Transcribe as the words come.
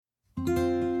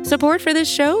Support for this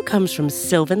show comes from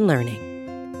Sylvan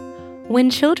Learning. When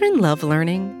children love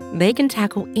learning, they can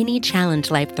tackle any challenge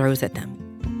life throws at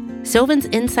them. Sylvan's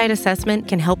Insight Assessment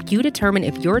can help you determine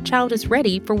if your child is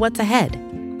ready for what's ahead.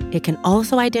 It can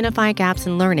also identify gaps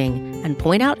in learning and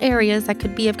point out areas that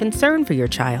could be of concern for your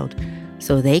child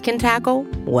so they can tackle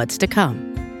what's to come.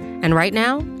 And right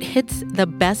now, it's the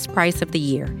best price of the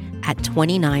year at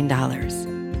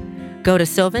 $29. Go to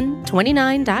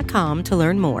sylvan29.com to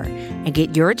learn more and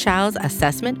get your child's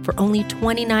assessment for only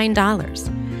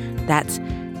 $29. That's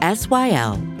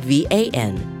SYLVAN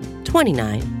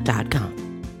 29.com.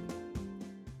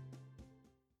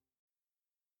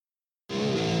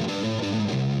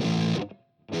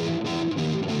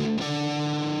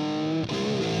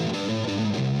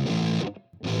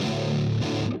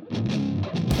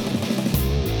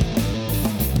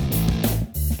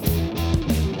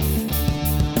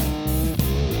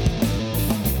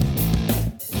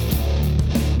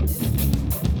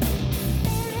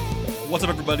 What's up,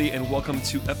 everybody, and welcome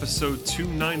to episode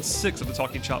 296 of the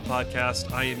Talking Chop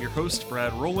podcast. I am your host,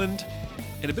 Brad Rowland.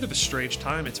 In a bit of a strange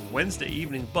time, it's Wednesday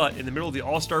evening, but in the middle of the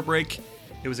All-Star break,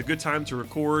 it was a good time to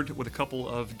record with a couple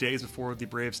of days before the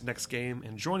Braves' next game.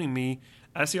 And joining me,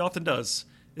 as he often does,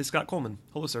 is Scott Coleman.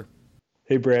 Hello, sir.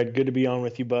 Hey, Brad. Good to be on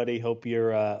with you, buddy. Hope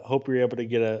you're able to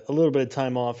get a little bit of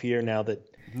time off here now that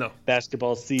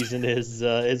basketball season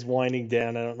is winding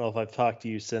down. I don't know if I've talked to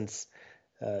you since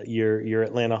your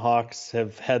Atlanta Hawks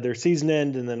have had their season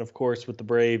end, and then of course with the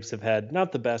Braves have had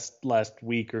not the best last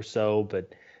week or so,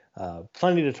 but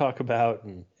plenty to talk about,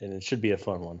 and it should be a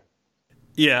fun one.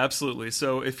 Yeah, absolutely.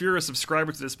 So if you're a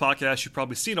subscriber to this podcast, you've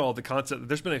probably seen all the content.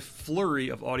 There's been a flurry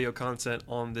of audio content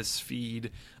on this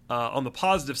feed. On the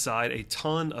positive side, a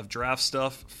ton of draft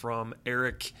stuff from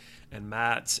Eric and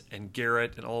Matt and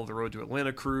Garrett and all of the Road to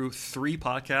Atlanta crew. 3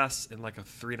 podcasts in like a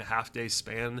 3.5 day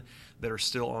span that are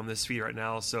still on this feed right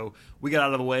now. So we got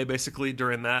out of the way basically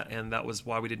during that, and that was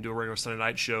why we didn't do a regular Sunday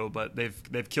night show, but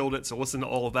they've killed it. So listen to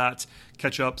all of that,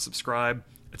 catch up, subscribe,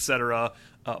 etc.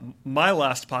 My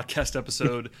last podcast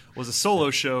episode was a solo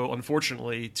show,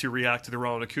 unfortunately, to react to the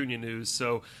Ronald Acuna news.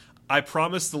 So I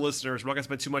promised the listeners we're not going to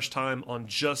spend too much time on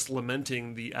just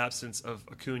lamenting the absence of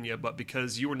Acuna, but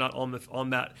because you were not on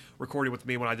that recording with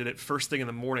me when I did it first thing in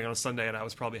the morning on a Sunday, and I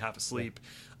was probably half asleep.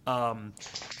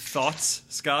 Thoughts,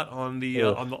 Scott, on the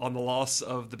loss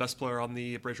of the best player on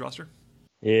the Braves roster?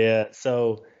 Yeah,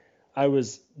 so I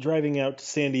was driving out to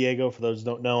San Diego. For those who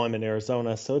don't know, I'm in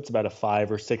Arizona, so it's about a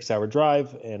 5 or 6 hour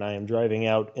drive, and I am driving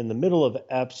out in the middle of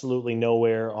absolutely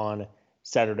nowhere on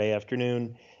Saturday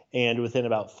afternoon. And within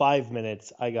about 5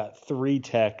 minutes, I got 3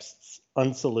 texts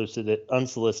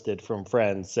unsolicited from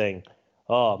friends saying,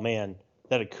 "Oh man,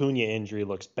 that Acuna injury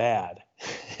looks bad."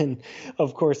 And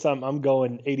of course, I'm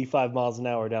going 85 miles an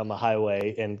hour down the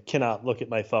highway and cannot look at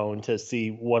my phone to see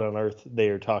what on earth they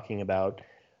are talking about.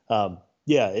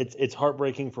 Yeah, it's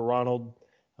heartbreaking for Ronald.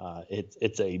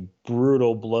 It's a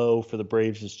brutal blow for the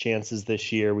Braves' chances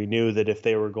this year. We knew that if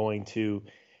they were going to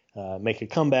make a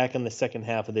comeback in the second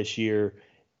half of this year,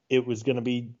 it was going to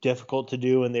be difficult to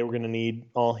do, and they were going to need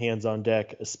all hands on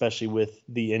deck, especially with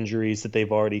the injuries that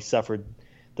they've already suffered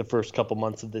the first couple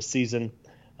months of this season.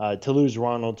 To lose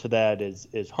Ronald to that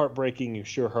is heartbreaking. You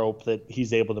sure hope that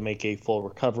he's able to make a full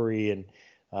recovery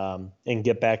and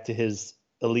get back to his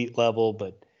elite level.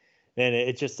 But man,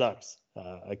 it just sucks.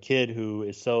 A kid who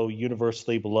is so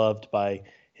universally beloved by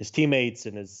his teammates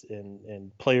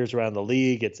and players around the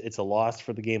league. It's a loss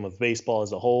for the game of baseball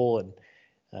as a whole, and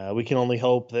we can only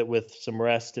hope that with some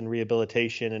rest and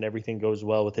rehabilitation and everything goes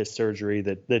well with his surgery,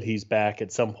 that he's back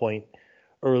at some point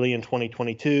early in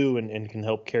 2022 and can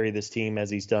help carry this team as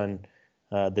he's done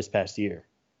this past year.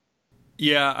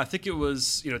 Yeah, I think it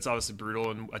was, it's obviously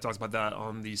brutal, and I talked about that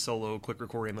on the solo quick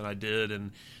recording that I did,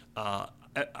 and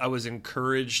I was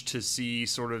encouraged to see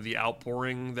sort of the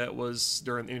outpouring that was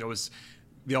during, it was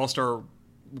the All-Star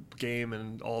game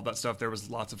and all that stuff. There was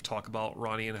lots of talk about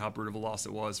Ronnie and how brutal of a loss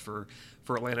it was for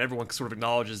Atlanta. Everyone sort of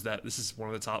acknowledges that this is one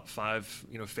of the top 5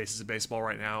 faces of baseball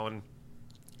right now, and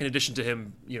in addition to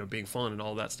him being fun and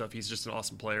all that stuff, he's just an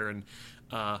awesome player, and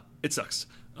it sucks,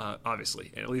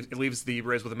 obviously, and it leaves the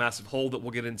Braves with a massive hole that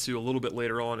we'll get into a little bit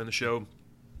later on in the show.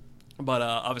 But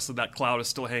obviously that cloud is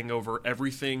still hanging over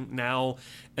everything now,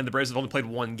 and the Braves have only played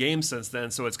 1 game since then,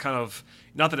 so it's kind of,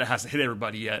 not that it hasn't hit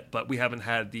everybody yet, but we haven't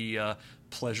had the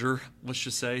pleasure, let's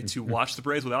just say, to watch the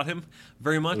Braves without him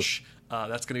very much.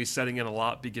 That's going to be setting in a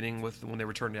lot beginning with when they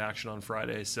return to action on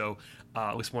Friday. So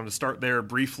at least wanted to start there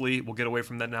briefly. We'll get away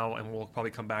from that now, and we'll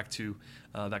probably come back to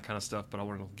that kind of stuff. But I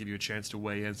wanted to give you a chance to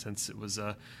weigh in since it was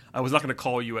I was not going to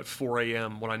call you at 4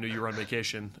 a.m. when I knew you were on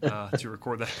vacation to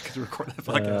record that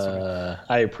podcast with me.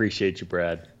 I appreciate you,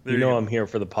 Brad. There you you know go. I'm here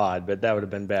for the pod, but that would have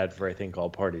been bad for, I think, all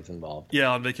parties involved.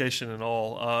 Yeah, on vacation and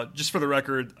all. Just for the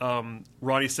record,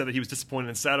 Ronnie said that he was disappointed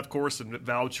and sad, of course, and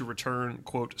vowed to return,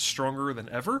 quote, stronger than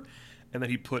ever, and that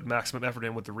he put maximum effort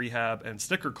in with the rehab. And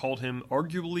Snicker called him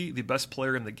arguably the best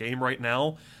player in the game right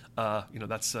now.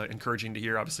 That's encouraging to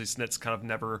hear. Obviously, Snit's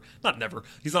kind of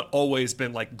he's not always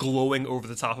been like glowing over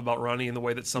the top about Ronnie in the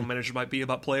way that some managers might be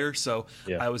about players. So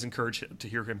yeah. I was encouraged to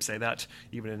hear him say that,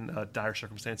 even in dire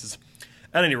circumstances.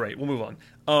 At any rate, we'll move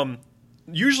on.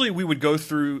 Usually we would go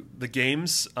through the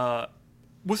games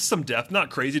with some depth, not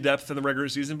crazy depth in the regular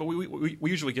season, but we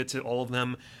usually get to all of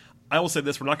them. I will say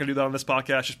this, we're not going to do that on this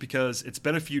podcast just because it's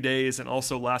been a few days, and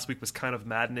also last week was kind of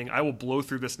maddening. I will blow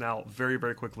through this now very,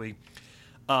 very quickly.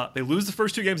 They lose the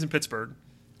first two games in Pittsburgh.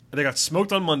 They got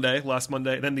smoked on last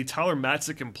Monday. Then the Tyler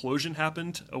Matzik implosion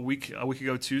happened a week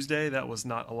ago Tuesday. That was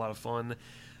not a lot of fun.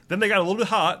 Then they got a little bit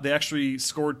hot. They actually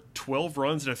scored 12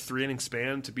 runs in a 3-inning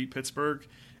span to beat Pittsburgh,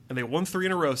 and they won 3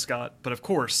 in a row, Scott. But of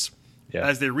course,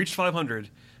 as they reached 500,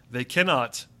 they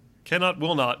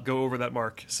will not go over that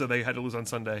mark, so they had to lose on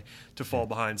Sunday to fall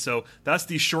behind. So that's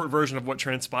the short version of what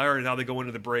transpired, and now they go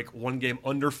into the break one game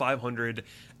under 500,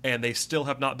 and they still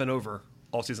have not been over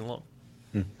all season long.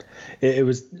 It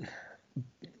was,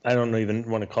 I don't even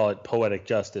want to call it poetic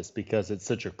justice because it's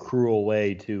such a cruel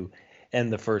way to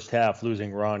end the first half,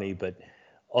 losing Ronnie, but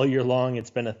all year long it's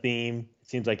been a theme. It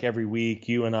seems like every week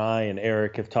you and I and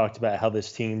Eric have talked about how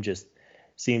this team just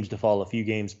seems to fall a few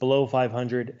games below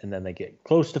 500, and then they get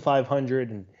close to 500,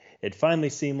 and it finally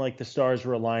seemed like the stars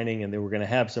were aligning and they were going to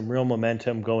have some real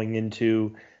momentum going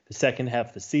into the second half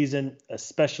of the season,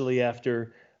 especially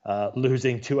after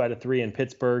losing 2 out of 3 in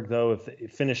Pittsburgh, though. If they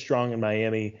finish strong in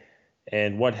Miami,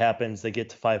 and what happens, they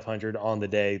get to 500 on the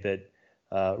day that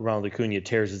Ronald Acuna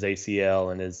tears his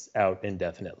ACL and is out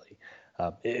indefinitely.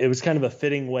 It was kind of a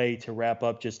fitting way to wrap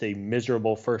up just a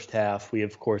miserable first half. We,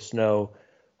 of course, know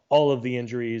all of the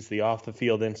injuries, the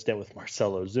off-the-field incident with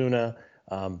Marcell Ozuna.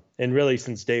 And really,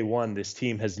 since day one, this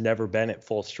team has never been at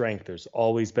full strength. There's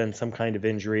always been some kind of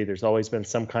injury. There's always been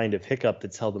some kind of hiccup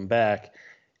that's held them back.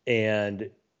 And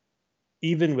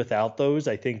even without those,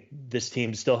 I think this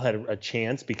team still had a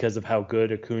chance because of how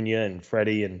good Acuna and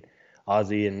Freddie and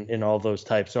Ozzy and all those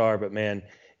types are. But, man,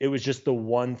 it was just the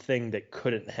one thing that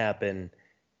couldn't happen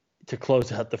to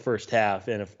close out the first half.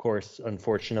 And of course,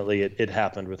 unfortunately, it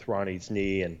happened with Ronnie's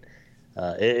knee, and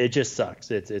it just sucks.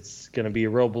 It's going to be a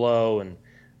real blow. And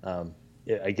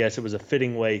I guess it was a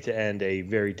fitting way to end a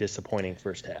very disappointing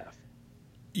first half.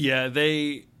 Yeah,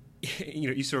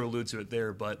 you sort of allude to it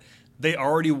there, but they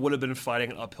already would have been fighting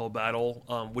an uphill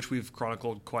battle, which we've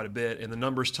chronicled quite a bit. And the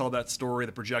numbers tell that story.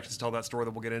 The projections tell that story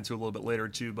that we'll get into a little bit later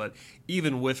too. But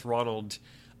even with Ronald,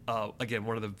 again,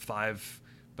 one of the 5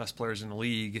 best players in the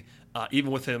league, even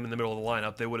with him in the middle of the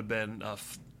lineup, they would have been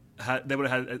they would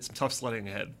have had some tough sledding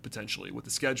ahead potentially with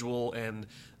the schedule and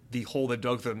the hole they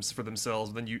dug for themselves.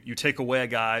 And then you take away a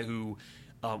guy who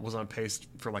was on pace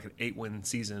for like an 8-win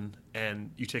season,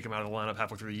 and you take him out of the lineup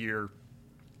halfway through the year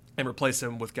and replace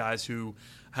him with guys who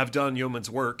have done yeoman's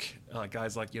work,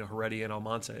 guys like Heredia and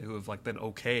Almonte, who have like been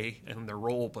okay in their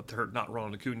role, but they're not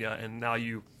Ronald Acuna. And now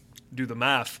you do the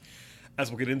math, as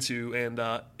we'll get into, and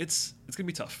it's going to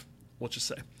be tough, let's just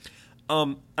say.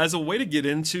 As a way to get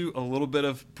into a little bit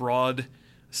of broad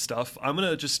stuff, I'm going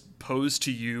to just pose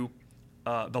to you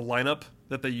the lineup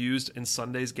that they used in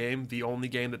Sunday's game, the only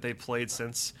game that they played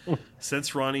since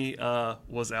Ronnie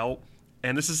was out.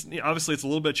 And this is, obviously, it's a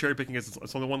little bit cherry picking because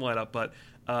it's only one lineup, but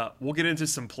we'll get into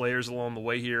some players along the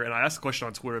way here. And I asked a question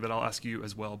on Twitter that I'll ask you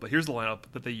as well. But here's the lineup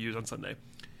that they used on Sunday.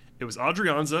 It was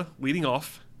Adrianza leading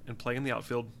off and playing in the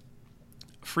outfield.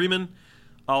 Freeman,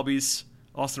 Albies,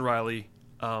 Austin Riley,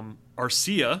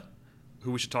 Arcia,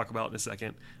 who we should talk about in a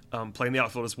second, playing the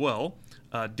outfield as well.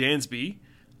 Dansby,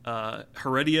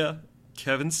 Heredia,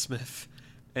 Kevin Smith,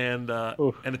 and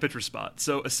the pitcher spot.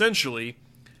 So essentially,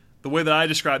 the way that I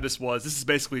described this is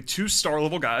basically 2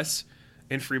 star-level guys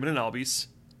in Freeman and Albies,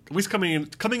 at least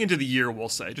coming into the year, we'll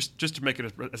say, just to make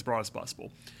it as broad as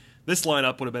possible. This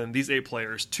lineup would have been these 8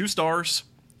 players, 2 stars,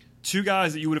 2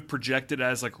 guys that you would have projected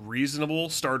as like reasonable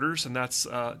starters, and that's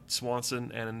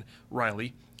Swanson and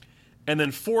Riley, and then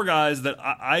 4 guys that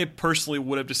I personally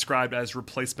would have described as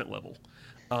replacement level.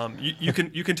 You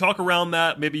can talk around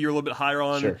that. Maybe you're a little bit higher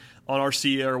on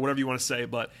Arcia or whatever you want to say.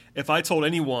 But if I told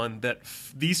anyone that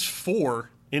these 4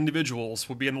 individuals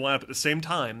would be in the lineup at the same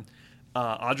time,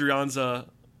 Adrianza,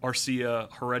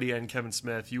 Arcia, Heredia, and Kevin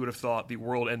Smith, you would have thought the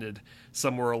world ended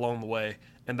somewhere along the way,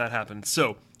 and that happened.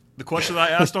 So the question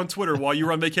that I asked on Twitter while you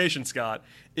were on vacation, Scott,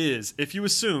 is if you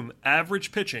assume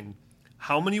average pitching,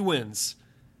 how many wins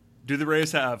do the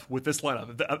Rays have with this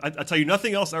lineup? I tell you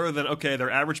nothing else other than, okay,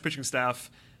 their average pitching staff,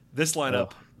 this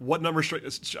lineup, what number?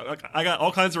 I got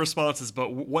all kinds of responses, but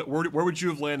where would you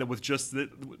have landed with just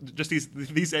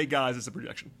these 8 guys as a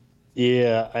projection?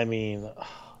 Yeah, I mean,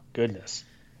 goodness.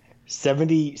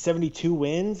 72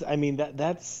 wins. I mean,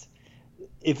 that's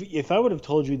if I would have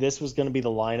told you this was going to be the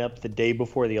lineup the day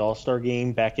before the All-Star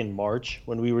game back in March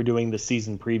when we were doing the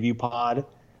season preview pod,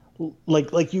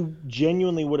 like you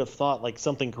genuinely would have thought like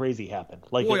something crazy happened,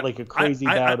 like a crazy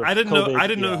bout of COVID. I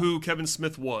didn't know who Kevin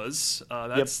Smith was.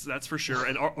 That's for sure.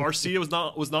 And Arcia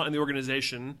was not in the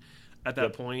organization at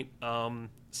that point.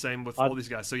 Same with all these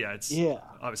guys. So it's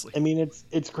obviously. I mean,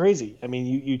 it's crazy. I mean,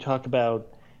 you talk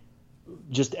about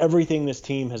just everything this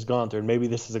team has gone through, and maybe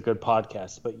this is a good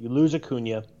podcast, but you lose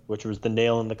Acuna, which was the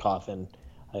nail in the coffin.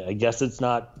 I guess it's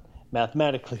not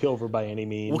mathematically over by any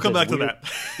means. We'll come back to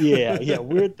that.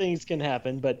 Weird things can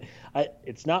happen, but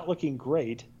it's not looking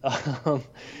great.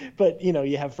 But,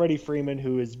 you have Freddie Freeman,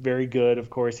 who is very good. Of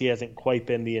course, he hasn't quite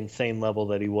been the insane level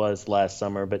that he was last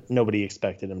summer, but nobody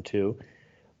expected him to.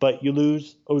 But you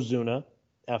lose Ozuna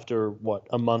after,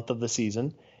 a month of the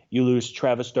season. You lose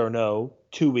Travis d'Arnaud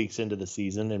 2 weeks into the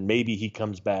season, and maybe he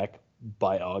comes back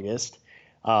by August.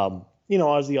 Ozzy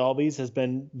Albies has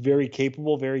been very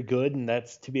capable, very good, and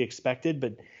that's to be expected.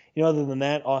 But, other than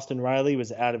that, Austin Riley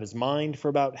was out of his mind for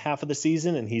about half of the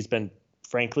season, and he's been,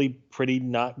 frankly, pretty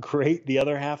not great the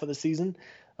other half of the season.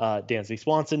 Dansby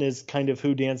Swanson is kind of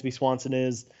who Dansby Swanson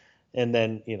is. And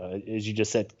then, as you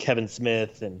just said, Kevin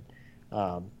Smith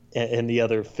and the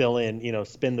other fill-in,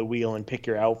 spin the wheel and pick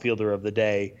your outfielder of the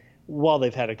day. While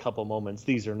they've had a couple moments,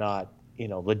 these are not,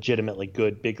 legitimately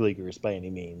good big leaguers by any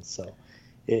means. So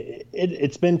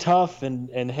it's been tough,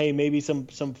 and hey, maybe some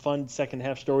fun second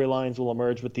half storylines will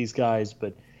emerge with these guys,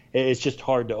 but it's just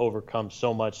hard to overcome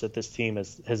so much that this team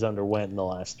has underwent in the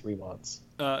last 3 months.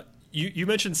 You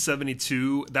mentioned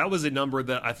 72. That was a number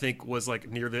that I think was like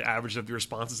near the average of the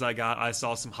responses I got. I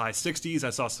saw some high 60s. I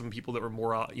saw some people that were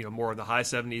more in the high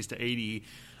 70s to 80.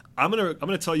 I'm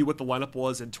gonna tell you what the lineup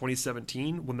was in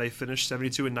 2017 when they finished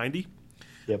 72 and 90.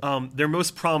 Yep. Their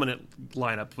most prominent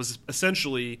lineup was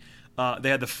essentially they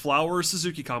had the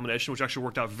Flowers-Suzuki combination, which actually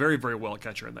worked out very, very well at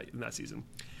catcher in that season.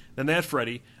 Then they had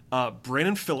Freddie.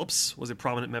 Brandon Phillips was a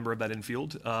prominent member of that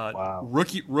infield. Wow.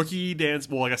 Rookie Dansby,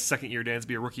 well, I guess second-year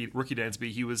Dansby, rookie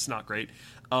Dansby, he was not great.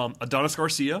 Adonis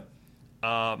Garcia,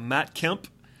 Matt Kemp,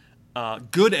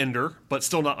 good ender, but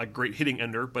still not a great hitting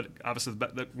ender, but obviously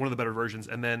one of the better versions.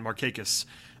 And then Markakis.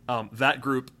 That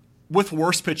group, with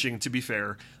worse pitching, to be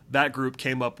fair, that group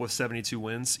came up with 72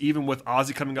 wins. Even with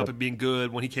Ozzy coming up and being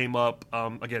good when he came up,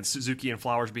 again, Suzuki and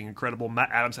Flowers being incredible. Matt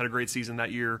Adams had a great season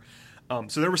that year.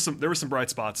 So there were some bright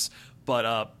spots,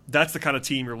 but that's the kind of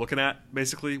team you're looking at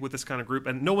basically with this kind of group.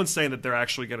 And no one's saying that they're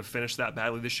actually going to finish that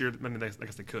badly this year. I mean, I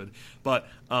guess they could, but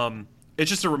it's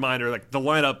just a reminder. Like the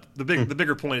lineup, the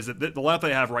bigger point is that the lineup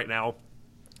they have right now,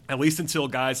 at least until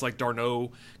guys like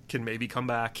d'Arnaud can maybe come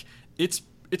back, it's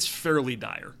fairly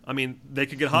dire. I mean, they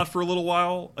could get hot for a little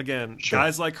while. Again, sure.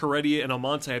 Guys like Heredia and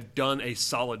Almonte have done a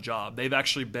solid job. They've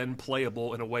actually been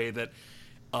playable in a way that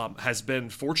has been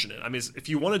fortunate. I mean, if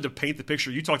you wanted to paint the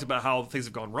picture, you talked about how things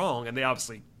have gone wrong, and they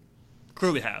obviously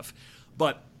clearly have.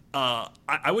 But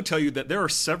I would tell you that there are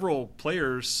several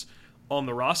players on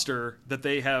the roster that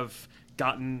they have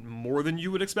gotten more than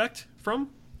you would expect from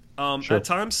Sure. at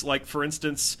times. Like, for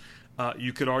instance,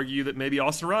 you could argue that maybe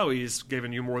Austin Riley's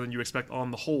given you more than you expect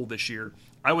on the whole this year.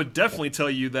 I would definitely tell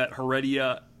you that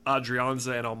Heredia,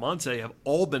 Adrianza, and Almonte have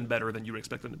all been better than you would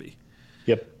expect them to be.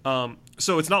 Yep.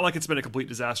 So it's not like it's been a complete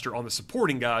disaster on the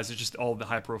supporting guys. It's just all the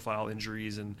high-profile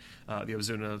injuries and the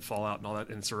Ozuna fallout and all that,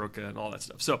 and Soroka and all that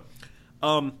stuff. So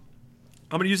I'm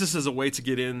going to use this as a way to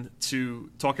get in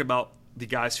to talk about the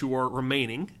guys who are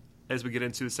remaining as we get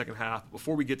into the second half.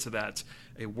 Before we get to that,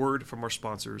 a word from our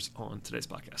sponsors on today's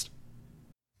podcast.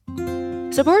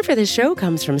 Support for this show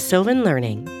comes from Sylvan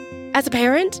Learning. As a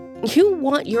parent, you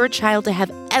want your child to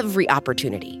have every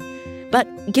opportunity.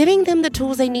 But giving them the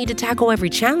tools they need to tackle every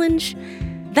challenge,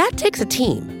 that takes a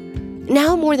team.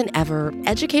 Now more than ever,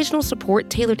 educational support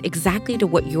tailored exactly to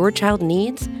what your child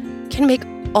needs can make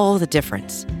all the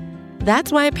difference.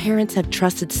 That's why parents have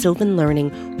trusted Sylvan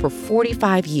Learning for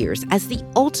 45 years as the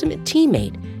ultimate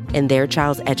teammate in their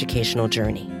child's educational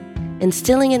journey,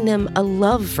 instilling in them a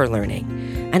love for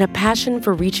learning and a passion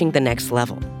for reaching the next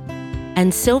level.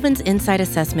 And Sylvan's Insight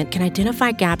Assessment can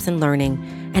identify gaps in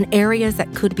learning and areas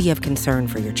that could be of concern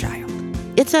for your child.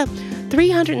 It's a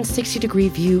 360-degree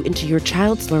view into your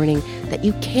child's learning that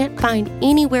you can't find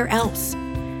anywhere else,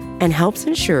 and helps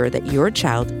ensure that your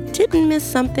child didn't miss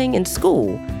something in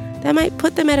school that might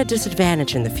put them at a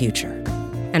disadvantage in the future.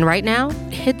 And right now,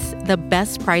 it's the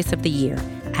best price of the year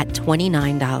at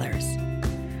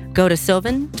 $29. Go to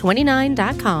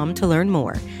sylvan29.com to learn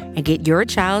more and get your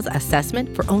child's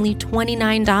assessment for only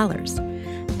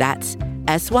 $29. That's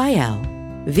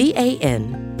SYLVAN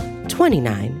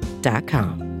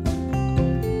 29.com.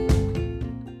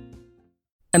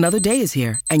 Another day is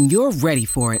here, and you're ready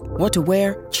for it. What to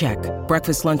wear? Check.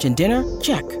 Breakfast, lunch, and dinner?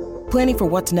 Check. Planning for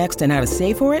what's next and how to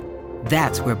save for it?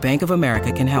 That's where Bank of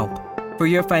America can help. For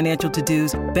your financial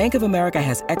to-dos, Bank of America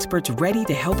has experts ready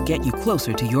to help get you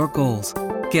closer to your goals.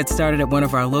 Get started at one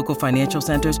of our local financial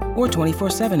centers or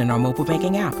 24/7 in our mobile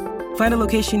banking app. Find a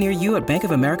location near you at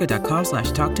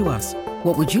bankofamerica.com/talktous.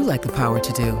 What would you like the power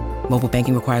to do? Mobile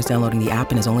banking requires downloading the app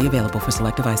and is only available for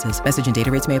select devices. Message and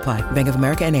data rates may apply. Bank of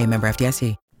America N.A., member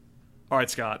FDIC. All right,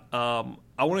 Scott. I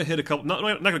want to hit a couple. Not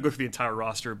going to go through the entire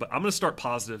roster, but I'm going to start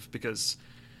positive because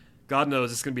God knows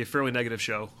it's going to be a fairly negative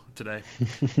show today.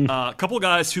 A couple of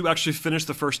guys who actually finished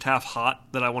the first half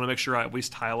hot that I want to make sure I at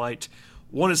least highlight.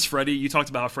 One is Freddie. You talked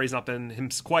about how Freddie's not been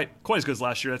quite as good as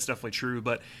last year. That's definitely true,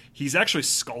 but he's actually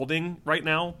scalding right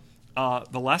now.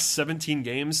 The last 17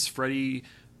 games, Freddie,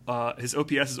 his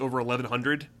OPS is over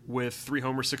 1,100 with 3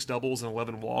 homers, 6 doubles, and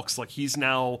 11 walks. Like, he's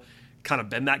now kind of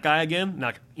been that guy again.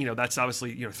 Now, that's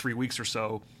obviously 3 weeks or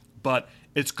so, but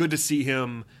it's good to see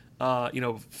him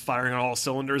firing on all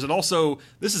cylinders. And also,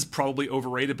 this is probably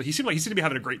overrated, but he seemed to be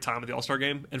having a great time at the All-Star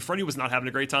game, and Freddie was not having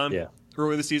a great time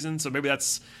earlier this season, so maybe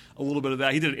that's a little bit of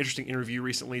that. He did an interesting interview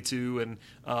recently, too, and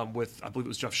with, I believe it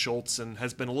was Jeff Schultz, and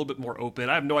has been a little bit more open.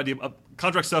 I have no idea.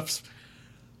 Contract stuff's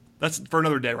that's for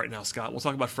another day right now, Scott. We'll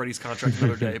talk about Freddie's contract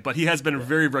another day, but he has been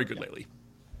very, very good lately.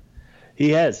 He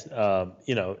has.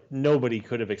 Nobody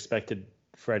could have expected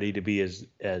Freddie to be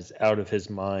as out of his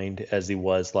mind as he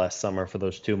was last summer for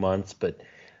those 2 months. But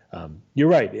you're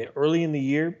right. Early in the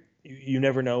year, you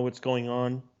never know what's going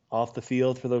on off the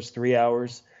field for those 3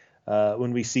 hours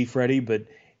when we see Freddie. But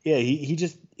yeah, he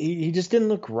just didn't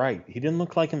look right. He didn't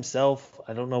look like himself.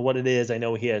 I don't know what it is. I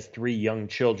know he has 3 young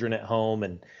children at home,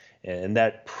 and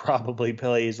that probably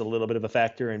plays a little bit of a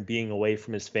factor in being away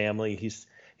from his family.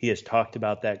 He has talked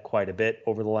about that quite a bit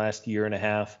over the last year and a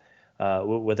half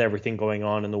with everything going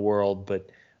on in the world. But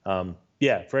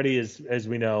Freddie is, as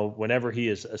we know, whenever he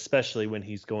is, especially when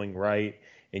he's going right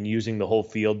and using the whole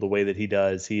field the way that he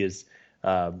does, he is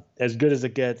as good as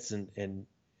it gets. And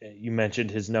you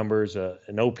mentioned his numbers,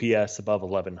 an OPS above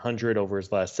 1,100 over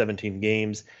his last 17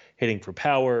 games, hitting for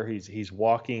power. He's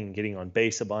walking and getting on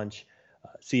base a bunch.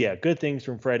 Good things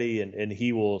from Freddie, and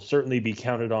he will certainly be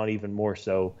counted on even more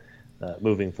so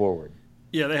moving forward.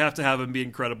 Yeah, they have to have him be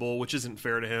incredible, which isn't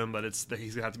fair to him, but he's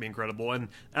going to have to be incredible. And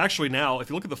actually now, if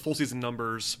you look at the full season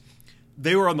numbers,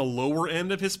 they were on the lower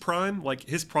end of his prime. Like,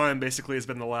 his prime basically has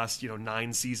been the last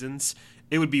 9 seasons.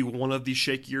 It would be one of the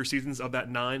shakier seasons of that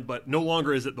 9, but no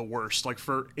longer is it the worst. Like,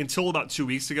 until about 2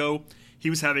 weeks ago, he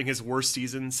was having his worst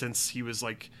season since he was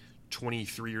like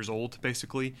 23 years old,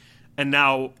 basically. And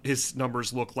now his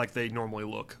numbers look like they normally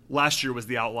look. Last year was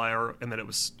the outlier, and then it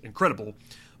was incredible.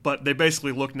 But they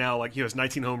basically look now like he has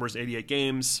 19 homers, 88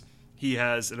 games. He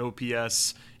has an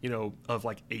OPS, of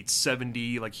like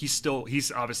 870. Like,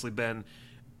 he's obviously been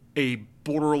a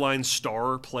borderline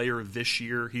star player this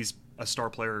year. He's a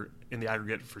star player in the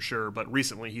aggregate for sure, but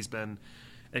recently he's been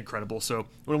incredible. So I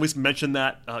want to at least mention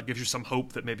that. Gives you some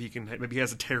hope that maybe he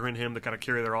has a tear in him to kind of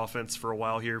carry their offense for a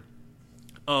while here.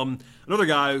 Another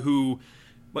guy who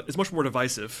is much more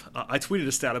divisive. I tweeted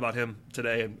a stat about him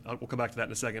today, and we'll come back to that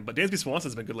in a second. But Dansby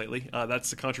Swanson's been good lately.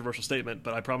 That's a controversial statement,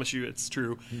 but I promise you it's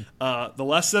true. The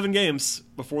last 7 games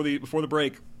before the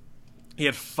break, he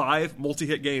had 5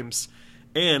 multi-hit games,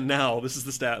 and now this is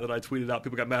the stat that I tweeted out.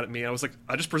 People got mad at me. I was like,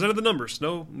 I just presented the numbers.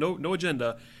 No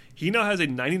agenda. He now has a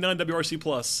 99 WRC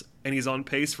plus, and he's on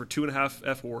pace for 2.5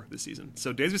 F4 this season.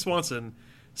 So Dansby Swanson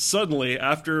suddenly,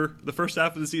 after the first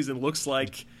half of the season, looks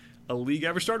like a league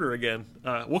average starter again.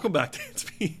 Welcome back,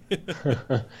 Dansby.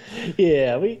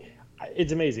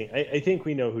 It's amazing. I think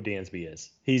we know who Dansby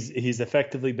is. He's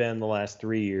effectively been the last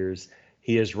 3 years.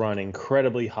 He has run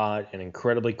incredibly hot and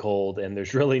incredibly cold, and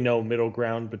there's really no middle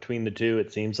ground between the two.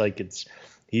 It seems like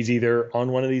he's either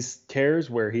on one of these tears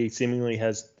where he seemingly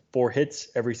has 4 hits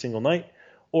every single night,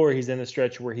 or he's in a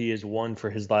stretch where he is 1 for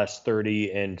his last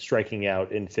 30 and striking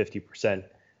out in 50%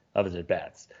 of his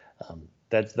at-bats.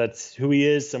 That's who he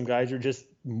is. Some guys are just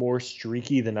more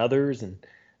streaky than others, and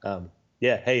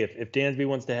Yeah. Hey, if Dansby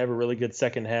wants to have a really good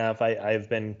second half, I've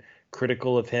been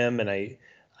critical of him, and I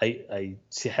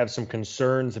have some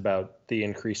concerns about the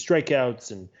increased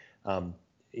strikeouts and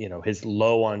his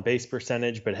low on base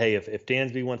percentage. But hey, if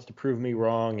Dansby wants to prove me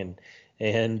wrong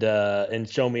and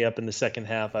show me up in the second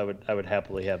half, I would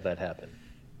happily have that happen.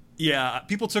 Yeah,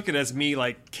 people took it as me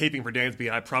like caping for Dansby,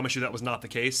 and I promise you that was not the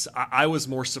case. I was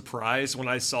more surprised when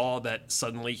I saw that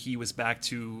suddenly he was back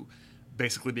to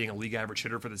basically being a league average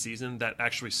hitter for the season. That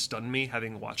actually stunned me,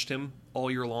 having watched him all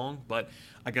year long. But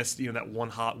I guess that one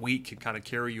hot week can kind of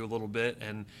carry you a little bit,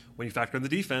 and when you factor in the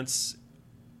defense,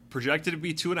 projected to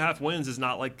be 2.5 wins is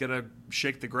not like gonna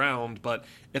shake the ground. But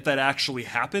if that actually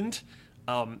happened,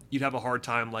 you'd have a hard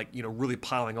time really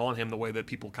piling on him the way that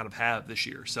people kind of have this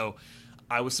year. So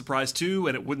I was surprised too,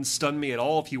 and it wouldn't stun me at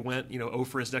all if he went 0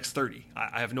 for his next 30.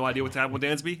 I have no idea what's happening with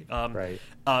Dansby. Right.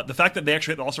 The fact that they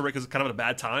actually hit the All-Star break is kind of at a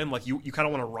bad time. Like you kind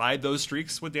of want to ride those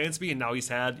streaks with Dansby, and now he's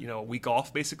had a week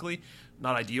off basically.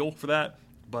 Not ideal for that,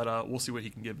 but we'll see what he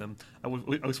can give them. I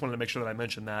just wanted to make sure that I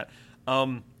mentioned that.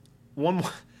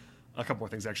 A couple more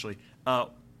things actually.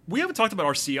 We haven't talked about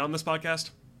RC on this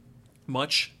podcast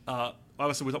much.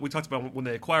 Obviously, we talked about when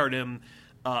they acquired him.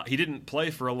 He didn't play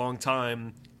for a long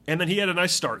time. And then he had a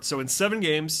nice start. So in 7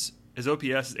 games, his OPS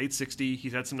is 860.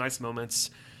 He's had some nice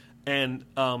moments. And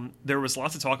there was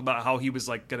lots of talk about how he was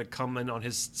going to come in on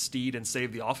his steed and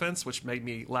save the offense, which made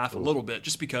me laugh a little bit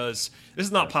just because this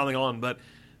is not piling on, but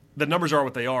the numbers are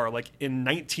what they are. Like in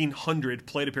 1,900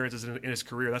 plate appearances in his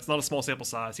career, that's not a small sample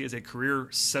size. He has a career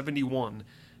 71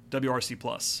 WRC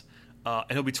plus.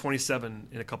 And he'll be 27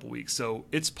 in a couple weeks. So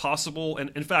it's possible. And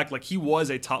in fact, he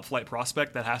was a top flight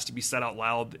prospect. That has to be said out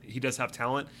loud. He does have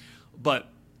talent. But,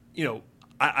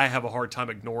 I have a hard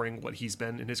time ignoring what he's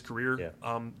been in his career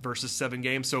versus 7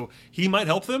 games. So he might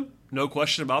help them. No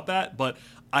question about that. But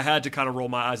I had to kind of roll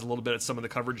my eyes a little bit at some of the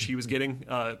coverage he was getting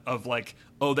of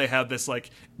they have this,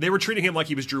 they were treating him like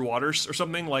he was Drew Waters or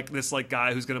something, like this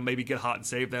guy who's going to maybe get hot and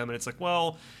save them. And it's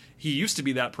well, he used to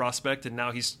be that prospect, and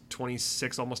now he's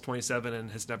 26, almost 27,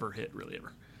 and has never hit really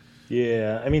ever.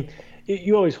 Yeah, I mean,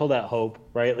 you always hold out hope,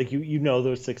 right?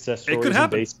 Those success stories in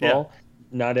baseball. Yeah.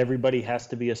 Not everybody has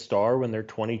to be a star when they're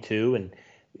 22,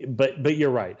 but you're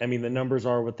right. I mean, the numbers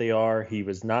are what they are. He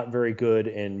was not very good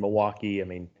in Milwaukee. I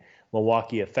mean,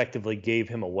 Milwaukee effectively gave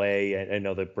him away. I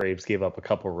know the Braves gave up a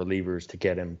couple of relievers to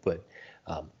get him, but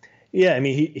yeah, I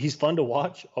mean, he's fun to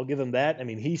watch. I'll give him that. I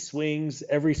mean, he swings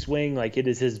every swing like it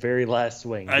is his very last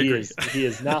swing. I agree. He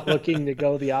is not looking to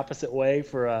go the opposite way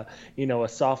for a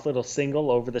soft little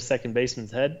single over the second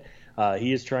baseman's head.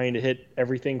 He is trying to hit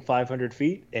everything 500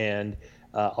 feet, and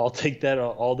I'll take that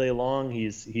all day long. He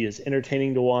is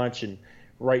entertaining to watch, and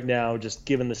right now, just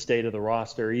given the state of the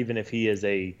roster, even if he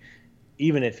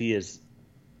is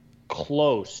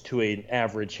close to an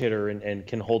average hitter and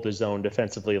can hold his own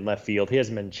defensively in left field, he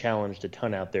hasn't been challenged a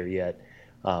ton out there yet.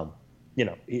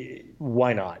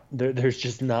 Why not? There's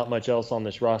just not much else on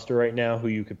this roster right now who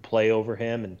you could play over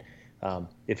him. And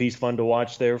if he's fun to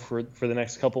watch there for the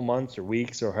next couple months or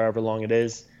weeks or however long it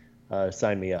is,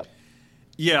 sign me up.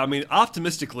 Yeah, I mean,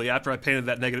 optimistically, after I painted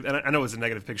that negative, and I know it was a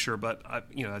negative picture, but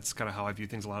that's kind of how I view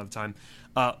things a lot of the time.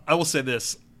 I will say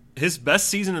this: his best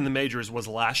season in the majors was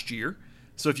last year.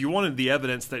 So if you wanted the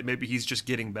evidence that maybe he's just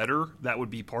getting better, that would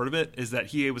be part of it, is that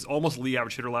he was almost league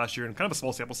average hitter last year, and kind of a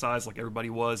small sample size like everybody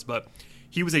was, but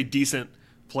he was a decent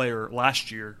player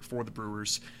last year for the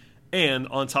Brewers. And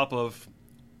on top of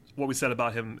what we said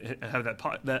about him having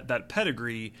that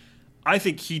pedigree, I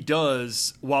think he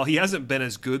does, while he hasn't been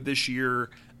as good this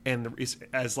year and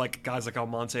as guys like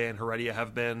Almonte and Heredia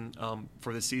have been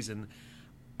for this season,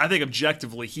 I think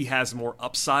objectively he has more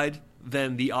upside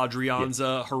than the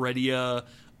Adrianza, Heredia,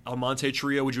 Almonte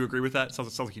trio. Would you agree with that?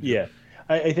 Sounds like you do. Yeah,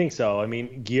 I think so. I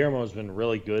mean, Guillermo's been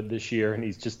really good this year, and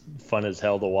he's just fun as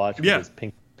hell to watch with his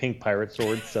pink pirate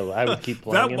sword. So I would keep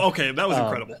playing him. Okay, that was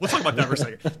incredible. Let's talk about that for a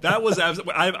second. That was I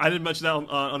didn't mention that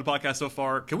on the podcast so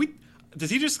far. Does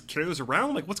he just carry those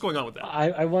around? What's going on with that?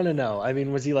 I want to know. I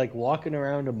mean, was he walking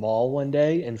around a mall one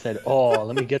day and said, "Oh,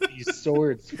 let me get these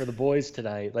swords for the boys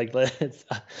tonight"?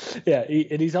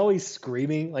 And he's always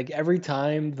screaming. Every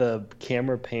time the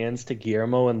camera pans to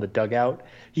Guillermo in the dugout,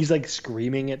 he's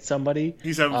screaming at somebody.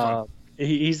 He's having fun.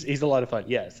 He's a lot of fun.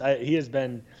 Yes, he has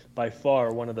been by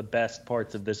far one of the best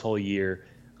parts of this whole year.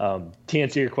 To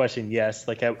answer your question, yes.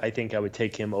 I think I would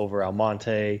take him over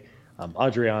Almonte.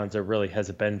 Adrianza really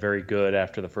hasn't been very good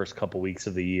after the first couple weeks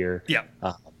of the year. Yeah.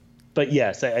 But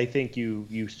yes, I think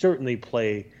you certainly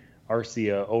play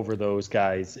Arcia over those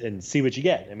guys and see what you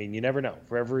get. I mean, you never know.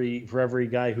 For every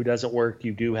guy who doesn't work,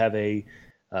 you do have a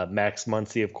Max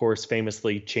Muncy, of course,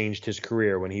 famously changed his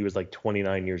career when he was like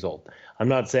 29 years old. I'm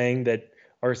not saying that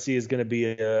RC is going to be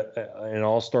an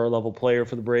all-star level player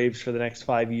for the Braves for the next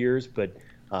 5 years, but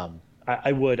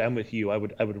I'm with you. I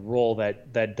would roll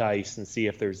that dice and see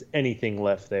if there's anything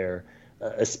left there,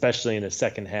 especially in the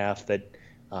second half that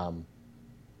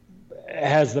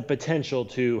has the potential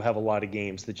to have a lot of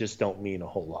games that just don't mean a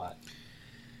whole lot.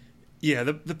 Yeah,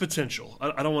 the potential.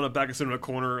 I don't want to back us into a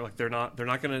corner. Like they're not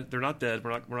dead.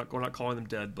 We're not calling them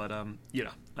dead. But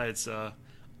it's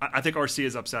I think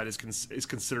RC's upside is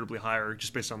considerably higher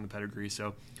just based on the pedigree.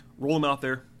 So roll them out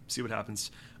there, see what happens.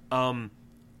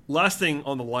 Last thing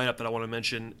on the lineup that I want to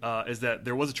mention is that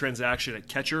there was a transaction at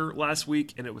catcher last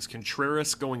week, and it was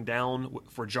Contreras going down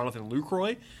for Jonathan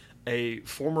Lucroy, a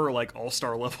former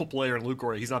all-star level player in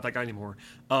Lucroy. He's not that guy anymore.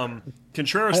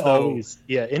 Contreras,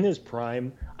 in his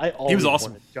prime, he was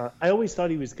awesome. I always thought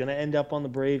he was going to end up on the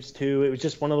Braves too. It was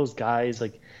just one of those guys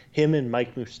like him and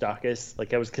Mike Moustakas.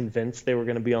 Like I was convinced they were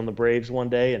going to be on the Braves one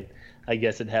day, and I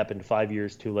guess it happened 5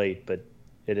 years too late. But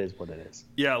it is what it is.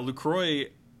 Yeah, Lucroy,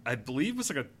 I believe,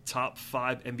 was like a top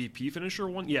 5 MVP finisher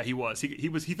one. Yeah, he was. He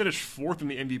finished 4th in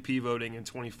the MVP voting in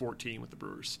 2014 with the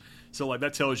Brewers. So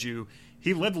that tells you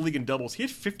he led the league in doubles. He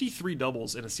had 53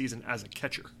 doubles in a season as a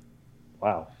catcher.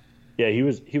 Wow. Yeah, he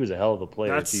was a hell of a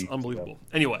player. That's unbelievable.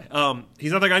 Anyway,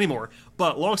 he's not that guy anymore.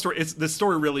 But long story, the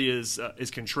story really is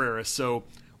Contreras. So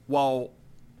while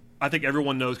I think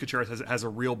everyone knows Contreras has a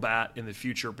real bat in the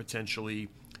future potentially,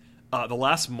 the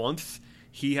last month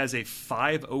he has a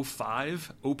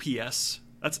 505 OPS.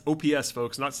 That's OPS,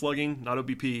 folks, not slugging, not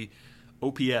OBP.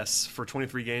 OPS for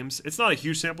 23 games. It's not a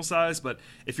huge sample size, but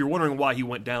if you're wondering why he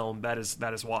went down, that is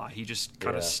why. He just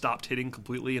kind of stopped hitting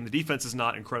completely, and the defense is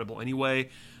not incredible anyway.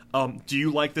 Do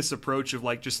you like this approach of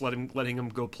just letting him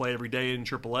go play every day in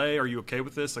AAA? Are you okay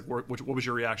with this? What was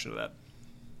your reaction to that?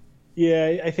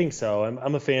 Yeah, I think so.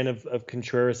 I'm a fan of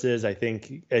Contreras's. I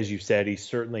think, as you said, he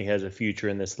certainly has a future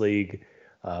in this league.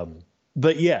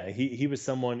 But yeah, he was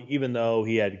someone, even though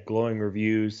he had glowing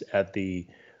reviews at the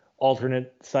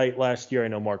alternate site last year. I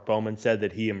know Mark Bowman said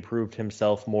that he improved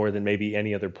himself more than maybe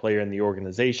any other player in the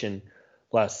organization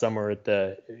last summer at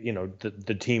the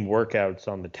team workouts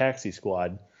on the taxi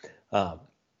squad.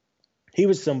 He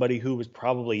was somebody who was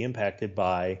probably impacted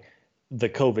by the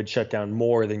COVID shutdown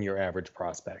more than your average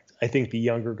prospect. I think the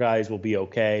younger guys will be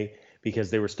okay because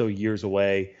they were still years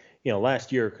away.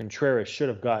 Last year Contreras should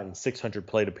have gotten 600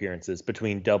 plate appearances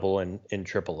between double and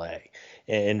AAA.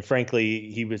 And frankly,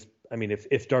 he was,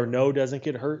 if d'Arnaud doesn't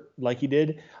get hurt like he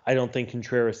did, I don't think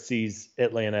Contreras sees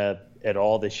Atlanta at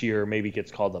all this year, maybe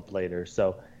gets called up later.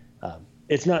 So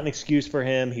it's not an excuse for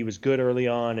him. He was good early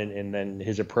on, and then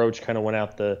his approach kind of went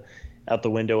out the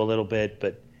window a little bit.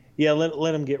 But yeah,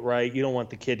 let him get right. You don't want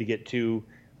the kid to get too,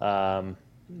 in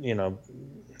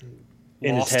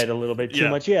his head a little bit too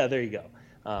much. Yeah, there you go.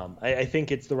 I think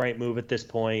it's the right move at this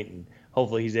point, and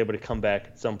hopefully he's able to come back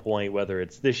at some point, whether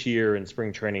it's this year in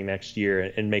spring training next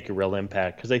year, and make a real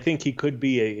impact. Because I think he could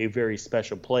be a very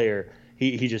special player.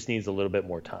 He just needs a little bit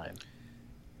more time.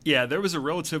 Yeah, there was a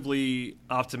relatively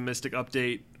optimistic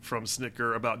update from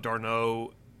Snitker about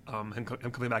d'Arnaud, him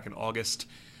coming back in August.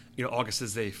 August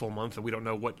is a full month, and we don't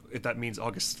know if that means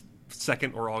August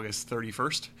 2nd or August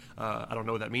 31st. I don't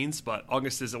know what that means, but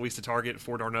August is at least a target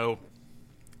for d'Arnaud.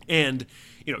 And,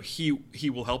 he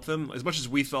will help them. As much as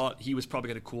we thought he was probably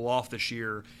going to cool off this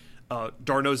year,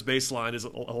 d'Arnaud's baseline is a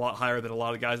lot higher than a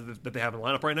lot of guys that they have in the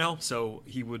lineup right now. So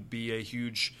he would be a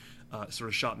huge sort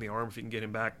of shot in the arm if you can get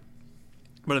him back.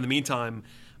 But in the meantime,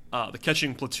 the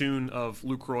catching platoon of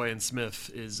Lucroy and Smith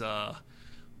is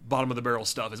bottom of the barrel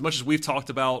stuff. As much as we've talked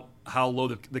about how low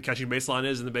the catching baseline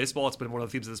is in the baseball, it's been one of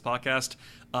the themes of this podcast.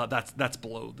 That's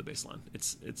below the baseline.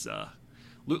 It's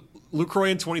Lucroy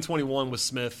in 2021 with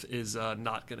Smith is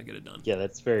not going to get it done. Yeah,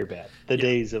 that's very bad. The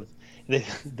days of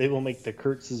they will make the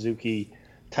Kurt Suzuki,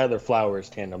 Tyler Flowers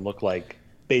tandem look like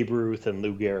Babe Ruth and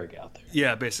Lou Gehrig out there.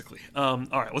 Yeah, basically. All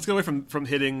right, let's get away from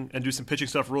hitting and do some pitching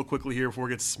stuff real quickly here before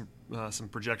we get to some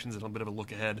projections and a bit of a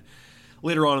look ahead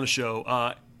later on in the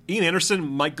show. Ian Anderson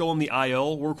might go on the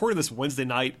IL. We're recording this Wednesday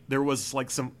night. There was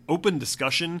some open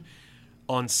discussion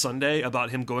on Sunday about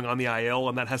him going on the IL,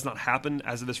 and that has not happened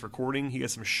as of this recording. He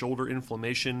has some shoulder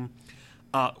inflammation.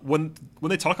 When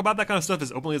they talk about that kind of stuff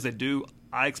as openly as they do,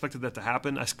 I expected that to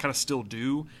happen. I kind of still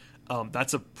do.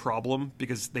 That's a problem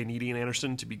because they need Ian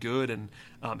Anderson to be good, and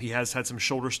he has had some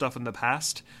shoulder stuff in the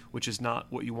past, which is not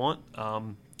what you want. I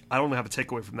don't really have a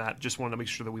takeaway from that. Just wanted to make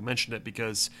sure that we mentioned it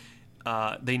because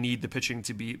they need the pitching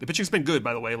to be – the pitching's been good,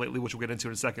 by the way, lately, which we'll get into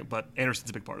in a second, but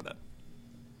Anderson's a big part of that.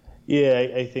 Yeah,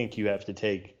 I think you have to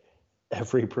take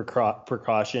every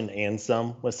precaution and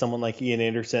some with someone like Ian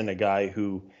Anderson, a guy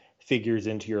who figures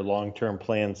into your long-term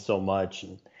plans so much.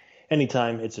 And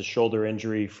anytime it's a shoulder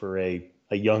injury for a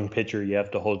young pitcher, you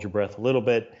have to hold your breath a little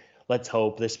bit. Let's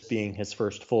hope, this being his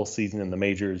first full season in the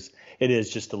majors, it is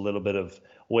just a little bit of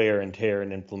wear and tear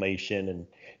and inflammation. And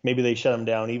maybe they shut him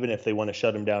down, even if they want to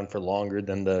shut him down for longer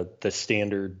than the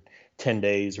standard 10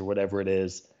 days or whatever it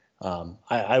is.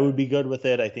 I would be good with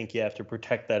it. I think you have to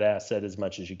protect that asset as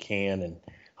much as you can, and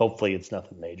hopefully it's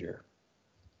nothing major.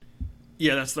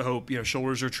 Yeah, that's the hope.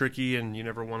 Shoulders are tricky, and you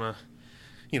never want to,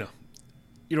 you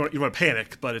don't want to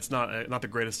panic, but it's not the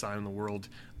greatest sign in the world.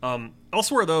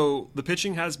 Elsewhere, though, the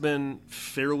pitching has been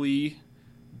fairly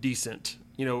decent.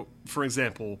 For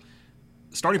example,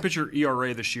 starting pitcher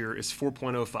ERA this year is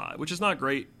 4.05, which is not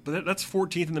great, but that's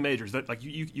 14th in the majors. That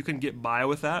you can get by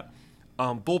with that.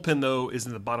 Bullpen, though, is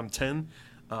in the bottom 10,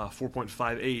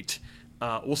 4.58.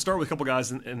 We'll start with a couple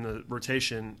guys in the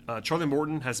rotation. Charlie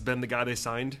Morton has been the guy they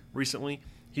signed recently.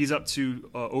 He's up to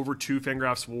over 2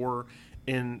 Fangraphs WAR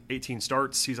in 18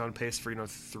 starts. He's on pace for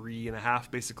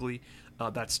 3.5 basically.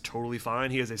 That's totally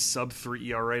fine. He has a sub-3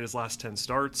 ERA in his last 10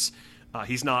 starts.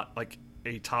 He's not like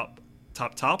a top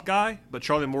guy, but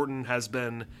Charlie Morton has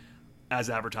been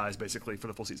as advertised basically for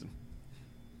the full season.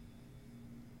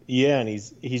 Yeah, and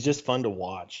he's just fun to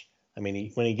watch. I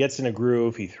mean, when he gets in a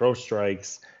groove, he throws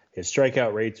strikes. His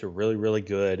strikeout rates are really, really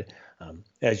good.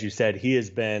 As you said, he has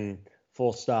been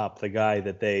full stop the guy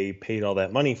that they paid all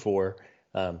that money for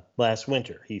last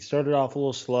winter. He started off a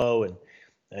little slow,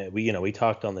 and we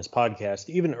talked on this podcast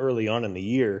even early on in the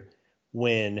year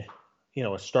when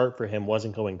a start for him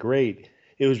wasn't going great.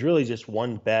 It was really just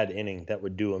one bad inning that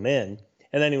would do him in,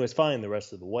 and then he was fine the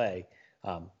rest of the way.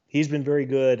 He's been very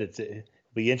good. It'll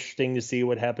be interesting to see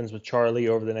what happens with Charlie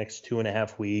over the next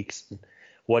 2.5 weeks, and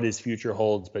what his future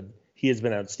holds. But he has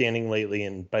been outstanding lately,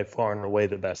 and by far and away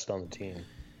the best on the team.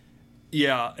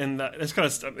 Yeah, and it's kind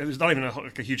of, there's not even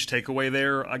a huge takeaway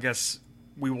there. I guess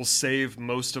we will save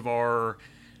most of our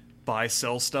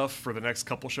buy-sell stuff for the next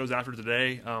couple shows after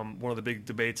today. One of the big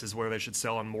debates is where they should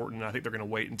sell on Morton. I think they're going to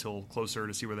wait until closer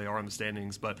to see where they are in the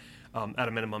standings. But at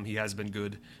a minimum, he has been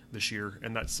good this year,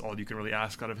 and that's all you can really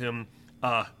ask out of him.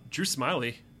 Drew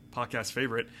Smiley, podcast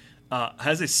favorite,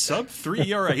 has a sub-3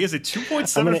 ERA. He has a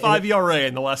 2.75 ERA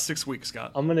in the last 6 weeks,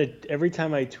 Scott. Every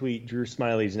time I tweet Drew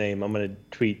Smiley's name, I'm going to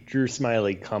tweet Drew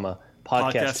Smiley,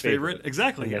 podcast favorite.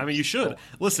 Exactly. I mean, you should.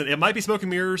 Listen, it might be smoke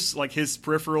and mirrors, like his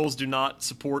peripherals do not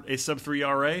support a sub-3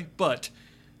 ERA, but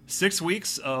 6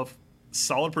 weeks of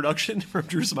solid production from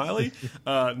Drew Smiley,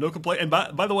 no complaint. And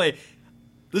by the way,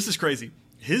 this is crazy.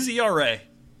 His ERA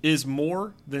is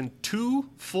more than 2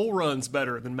 full runs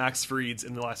better than Max Fried's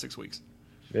in the last 6 weeks.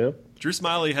 Yep. Drew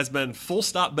Smiley has been full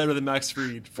stop better than Max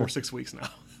Fried for 6 weeks now,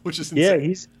 which is insane.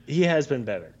 Yeah, he has been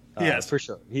better. Yes, for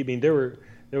sure.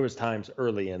 There was times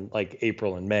early in like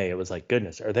April and May, it was like,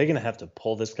 goodness, are they going to have to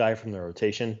pull this guy from the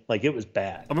rotation? Like, it was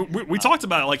bad. I mean, we talked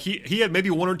about it. Like he had maybe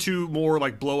 1 or 2 more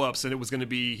like blow ups, and it was going to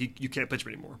be you can't pitch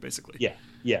him anymore, basically.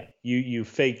 Yeah. You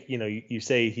fake, you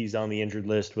say he's on the injured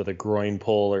list with a groin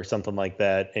pull or something like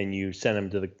that, and you send him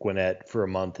to the Gwinnett for a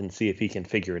month and see if he can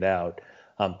figure it out.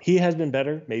 He has been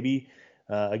better. Maybe,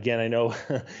 again, I know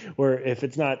if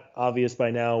it's not obvious by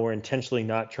now, we're intentionally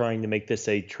not trying to make this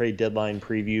a trade deadline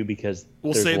preview because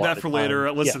we'll save that for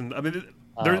later. Listen, yeah. I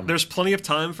mean, there's plenty of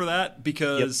time for that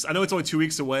because I know it's only 2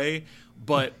 weeks away,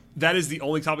 but that is the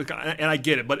only topic, and I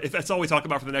get it. But if that's all we talk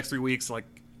about for the next 3 weeks,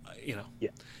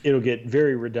 it'll get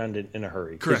very redundant in a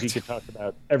hurry. Correct. Because you can talk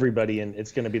about everybody, and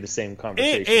it's going to be the same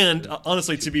conversation. And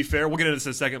honestly, to be fair, we'll get into this in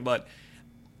a second, but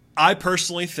I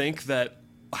personally think that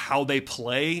how they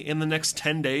play in the next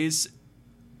 10 days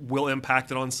will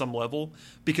impact it on some level,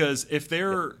 because if they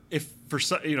go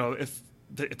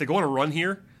on a run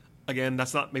here, again,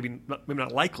 that's maybe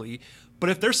not likely, but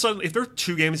if they're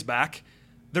 2 games back,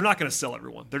 they're not going to sell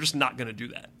everyone. They're just not going to do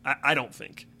that. I don't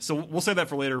think. So we'll say that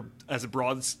for later as a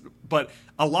broad, but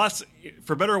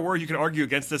for better or worse, you can argue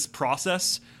against this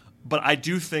process, but I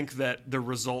do think that the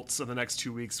results of the next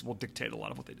 2 weeks will dictate a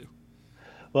lot of what they do.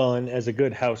 Well, and as a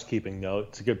good housekeeping note,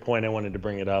 it's a good point. I wanted to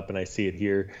bring it up, and I see it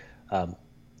here.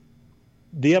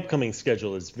 The upcoming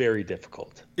schedule is very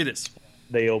difficult. It is.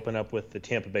 They open up with the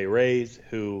Tampa Bay Rays,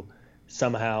 who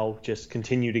somehow just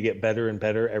continue to get better and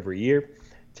better every year.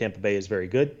 Tampa Bay is very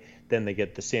good. Then they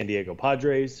get the San Diego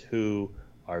Padres, who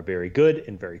are very good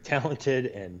and very talented,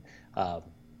 and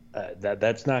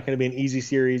that's not going to be an easy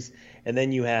series. And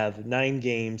then you have 9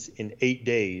 games in 8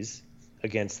 days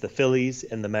against the Phillies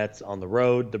and the Mets on the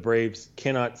road. The Braves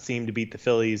cannot seem to beat the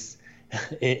Phillies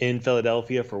in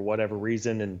Philadelphia for whatever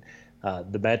reason, and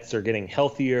the Mets are getting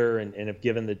healthier and have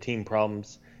given the team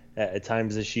problems at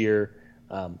times this year.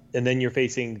 And then you're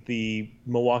facing the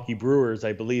Milwaukee Brewers,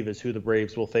 I believe, is who the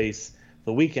Braves will face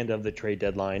the weekend of the trade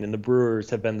deadline. And the Brewers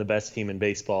have been the best team in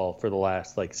baseball for the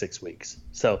last 6 weeks.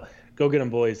 So go get them,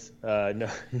 boys.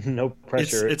 No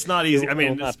pressure. It's not easy. I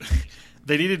mean,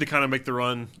 they needed to kind of make the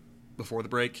run before the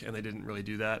break, and they didn't really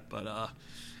do that. But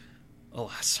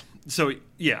alas. So,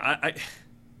 yeah,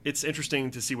 it's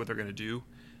interesting to see what they're going to do,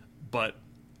 but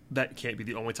that can't be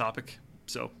the only topic.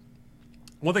 So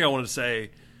one thing I wanted to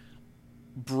say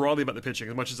broadly about the pitching,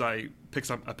 as much as I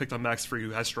picked on Max Fried, who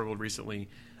has struggled recently,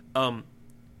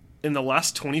 in the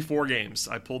last 24 games,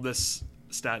 I pulled this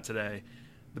stat today,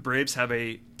 the Braves have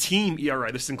a team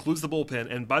ERA. This includes the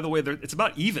bullpen, and by the way, it's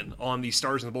about even on the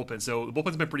stars in the bullpen, so the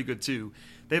bullpen's been pretty good too.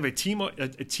 They have a team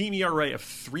ERA of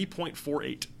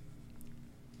 3.48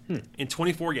 in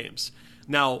 24 games.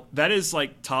 Now, that is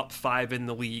top 5 in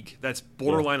the league. That's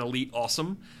borderline elite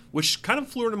awesome, which kind of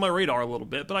flew under my radar a little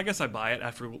bit, but I guess I buy it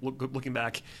after looking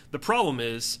back. The problem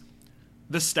is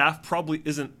the staff probably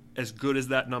isn't as good as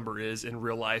that number is in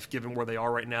real life, given where they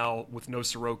are right now with no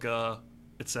Soroka,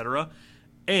 etc.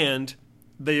 And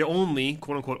they only,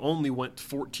 quote unquote, only went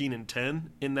 14-10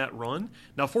 in that run.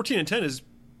 Now, 14-10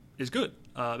 is good.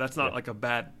 That's not a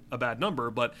bad number,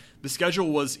 but the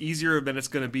schedule was easier than it's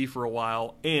going to be for a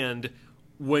while. And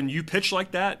when you pitch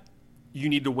like that, you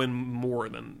need to win more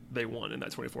than they won in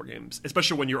that 24 games,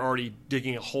 especially when you're already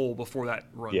digging a hole before that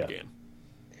run began.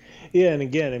 Yeah, and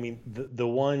again, I mean, the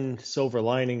one silver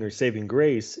lining or saving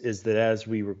grace is that as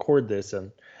we record this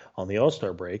on the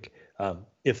All-Star break,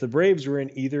 if the Braves were in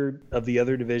either of the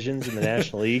other divisions in the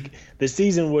National League, the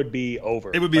season would be over.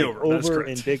 It would be over. Over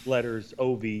in big letters,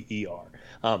 OVER.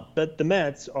 But the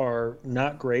Mets are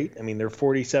not great. I mean, they're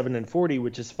 47-40,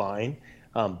 which is fine.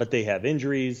 But they have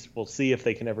injuries. We'll see if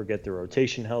they can ever get their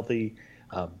rotation healthy.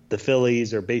 The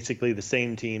Phillies are basically the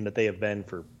same team that they have been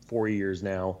for 4 years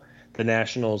now. The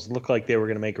Nationals looked like they were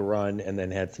going to make a run and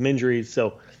then had some injuries.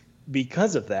 So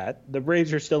because of that, the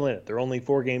Braves are still in it. They're only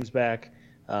 4 games back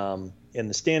in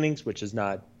the standings, which is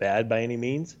not bad by any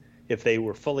means. If they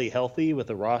were fully healthy with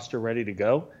a roster ready to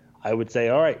go, I would say,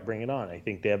 all right, bring it on. I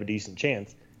think they have a decent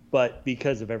chance. But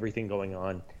because of everything going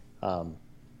on,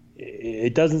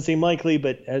 it doesn't seem likely,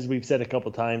 but as we've said a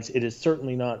couple times, it is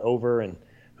certainly not over, and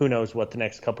who knows what the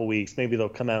next couple weeks. Maybe they'll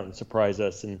come out and surprise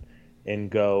us and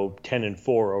go 10-4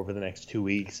 over the next 2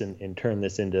 weeks and turn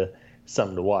this into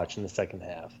something to watch in the second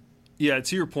half. Yeah,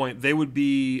 to your point, they would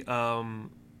be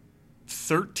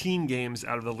 13 games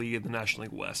out of the lead in the National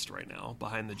League West right now,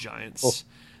 behind the Giants.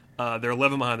 They're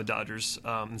 11 behind the Dodgers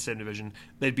in the same division.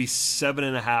 They'd be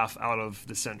 7.5 out of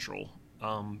the Central.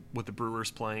 With the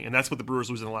Brewers playing, and that's what the Brewers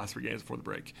lose in the last 3 games before the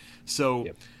break. So,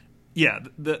 yeah,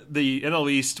 the NL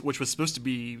East, which was supposed to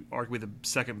be arguably the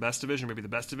second best division, maybe the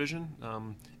best division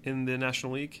in the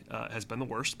National League, has been the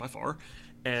worst by far,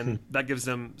 and that gives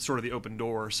them sort of the open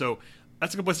door. So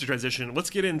that's a good place to transition.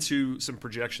 Let's get into some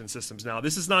projection systems now.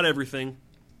 This is not everything,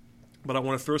 but I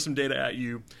want to throw some data at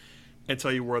you and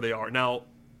tell you where they are. Now,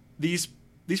 these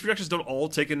projections don't all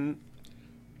take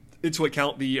into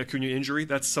account the Acuna injury.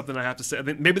 That's something I have to say. I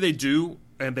mean, maybe they do,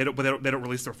 and they don't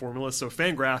release their formulas. So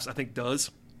Fangraphs, I think, does,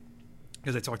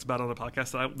 because they talked about it on a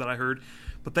podcast that I heard.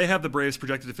 But they have the Braves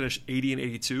projected to finish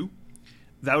 80-82.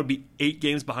 That would be 8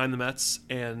 games behind the Mets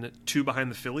and 2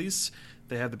 behind the Phillies.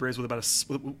 They have the Braves with about a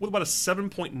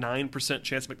 7.9%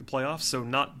 chance to make the playoffs. So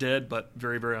not dead, but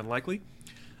very, very unlikely.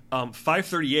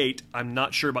 538. I'm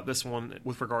not sure about this one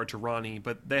with regard to Ronnie,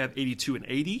 but they have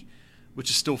 82-80. Which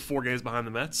is still 4 games behind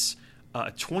the Mets,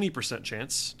 a 20%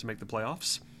 chance to make the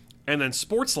playoffs. And then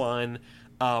Sportsline,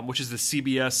 which is the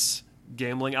CBS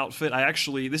gambling outfit.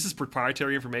 This is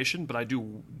proprietary information, but I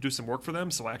do some work for them,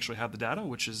 so I actually have the data,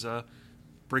 which is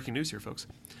breaking news here, folks.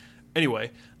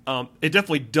 Anyway, it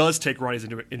definitely does take Ronnie's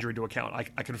injury into account.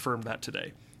 I confirmed that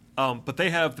today. But they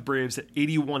have the Braves at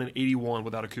 81-81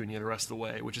 without Acuna the rest of the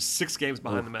way, which is 6 games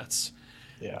behind the Mets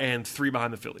and 3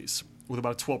 behind the Phillies, with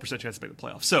about a 12% chance to make the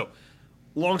playoffs. So,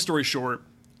 long story short,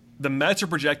 the Mets are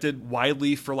projected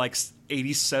widely for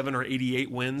 87 or 88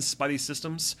 wins by these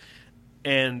systems.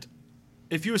 And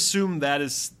if you assume that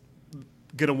is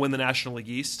going to win the National League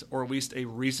East, or at least a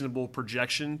reasonable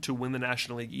projection to win the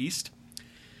National League East,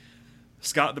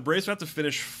 Scott, the Braves would have to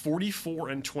finish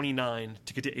 44-29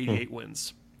 to get to 88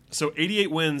 wins. So 88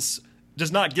 wins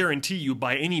does not guarantee you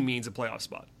by any means a playoff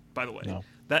spot, by the way. No.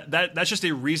 That's just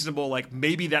a reasonable,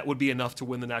 maybe that would be enough to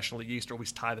win the National League East or at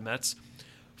least tie the Mets.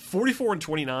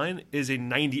 44-29 is a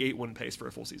 98 win pace for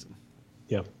a full season.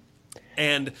 Yeah.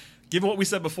 And given what we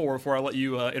said before I let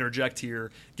you interject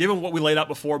here, given what we laid out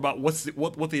before about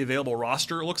what the available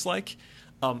roster looks like,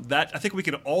 That I think we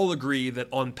can all agree that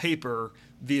on paper,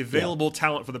 the available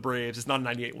talent for the Braves is not a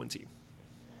 98-win team.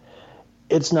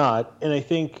 It's not, and I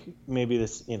think maybe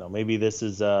this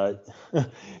is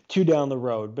too down the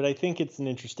road, but I think it's an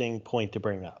interesting point to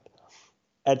bring up.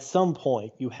 At some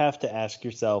point, you have to ask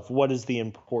yourself, what is the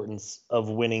importance of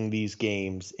winning these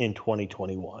games in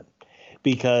 2021?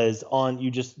 Because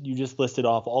you just listed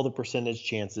off all the percentage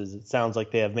chances. It sounds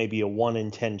like they have maybe a 1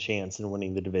 in 10 chance in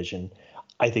winning the division.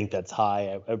 I think that's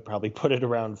high. I'd probably put it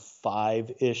around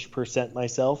 5-ish%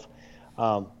 myself.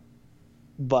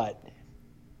 But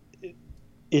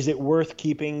is it worth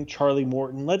keeping Charlie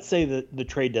Morton? Let's say that the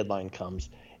trade deadline comes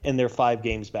and they're 5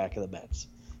 games back of the Mets.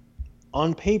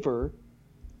 On paper,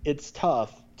 it's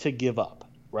tough to give up,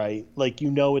 right? Like,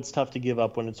 it's tough to give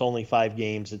up when it's only 5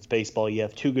 games. It's baseball. You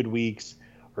have 2 good weeks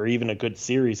or even a good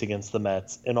series against the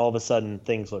Mets, and all of a sudden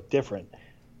things look different.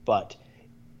 But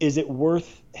is it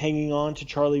worth hanging on to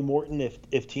Charlie Morton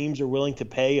if teams are willing to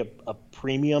pay a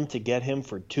premium to get him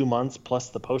for 2 months plus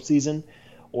the postseason?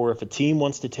 Or if a team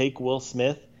wants to take Will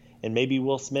Smith, and maybe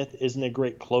Will Smith isn't a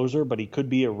great closer, but he could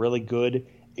be a really good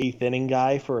 8th inning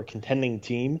guy for a contending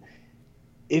team.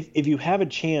 If you have a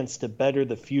chance to better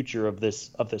the future of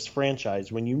this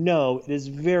franchise, when it is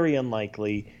very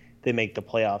unlikely they make the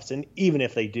playoffs, and even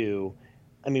if they do,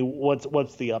 I mean,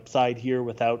 what's the upside here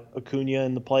without Acuna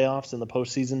in the playoffs in the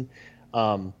postseason?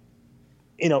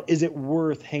 Is it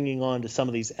worth hanging on to some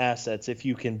of these assets if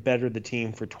you can better the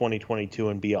team for 2022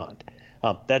 and beyond?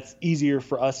 That's easier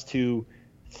for us to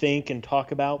think and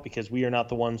talk about because we are not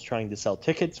the ones trying to sell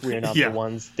tickets. We are not the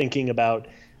ones thinking about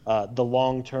the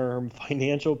long-term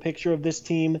financial picture of this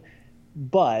team.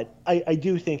 But I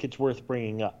do think it's worth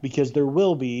bringing up because there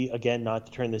will be, again, not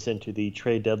to turn this into the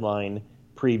trade deadline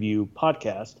preview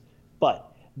podcast,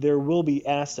 but there will be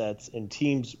assets and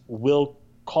teams will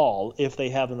call, if they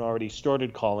haven't already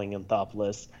started calling in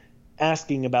Thoughtfulness,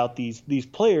 asking about these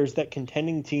players that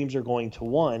contending teams are going to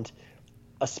want,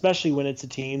 especially when it's a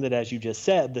team that, as you just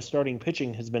said, the starting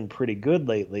pitching has been pretty good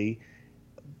lately.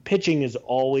 Pitching is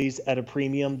always at a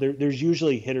premium. There's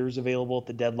usually hitters available at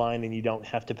the deadline, and you don't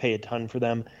have to pay a ton for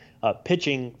them.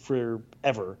 Pitching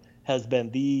forever has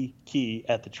been the key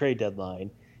at the trade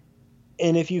deadline.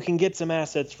 And if you can get some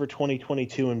assets for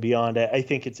 2022 and beyond, I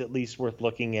think it's at least worth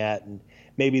looking at. And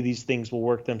maybe these things will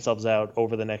work themselves out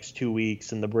over the next 2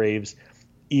 weeks, and the Braves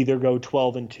either go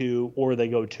 12-2 or they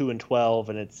go 2-12,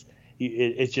 and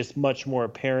it's just much more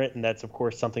apparent, and that's, of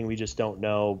course, something we just don't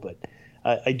know. But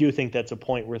I do think that's a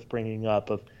point worth bringing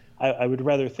up. I would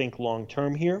rather think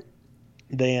long-term here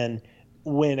than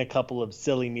win a couple of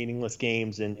silly, meaningless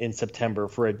games in September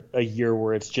for a year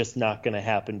where it's just not going to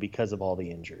happen because of all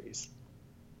the injuries.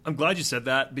 I'm glad you said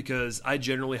that because I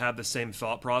generally have the same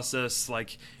thought process.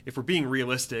 Like, if we're being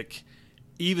realistic,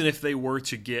 even if they were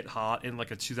to get hot in like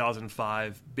a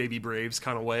 2005 Baby Braves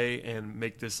kind of way and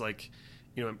make this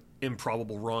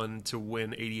improbable run to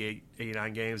win 88,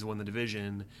 89 games and win the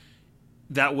division,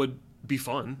 that would be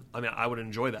fun. I mean, I would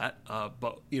enjoy that.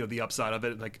 But the upside of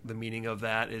it, like the meaning of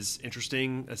that is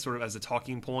interesting as sort of as a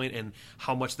talking point, and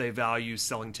how much they value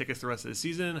selling tickets the rest of the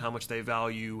season, how much they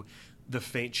value the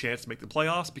faint chance to make the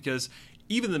playoffs, because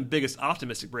even the biggest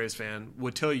optimistic Braves fan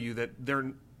would tell you that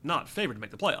they're not favored to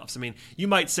make the playoffs. I mean, you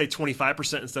might say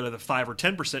 25% instead of the 5 or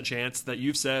 10% chance that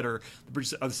you've said, or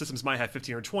the other systems might have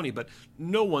 15 or 20, but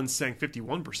no one's saying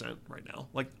 51% right now.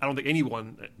 Like, I don't think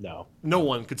no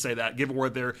one could say that, given where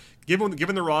they're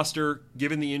given the roster,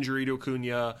 given the injury to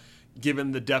Acuna,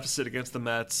 given the deficit against the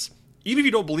Mets. Even if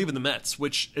you don't believe in the Mets,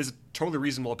 which is a totally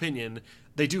reasonable opinion,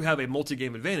 they do have a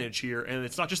multi-game advantage here, and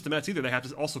it's not just the Mets either. They have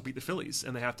to also beat the Phillies,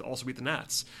 and they have to also beat the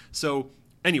Nats. So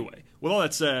anyway, with all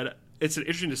that said, it's an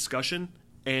interesting discussion,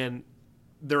 and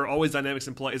there are always dynamics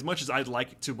in play. As much as I'd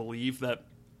like to believe that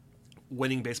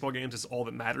winning baseball games is all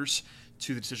that matters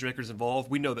to the decision makers involved,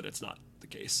 we know that it's not the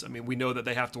case. I mean, we know that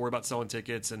they have to worry about selling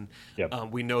tickets, and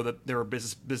we know that there are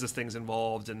business things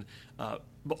involved, and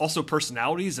but also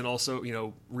personalities, and also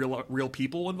real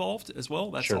people involved as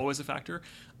well. That's always a factor.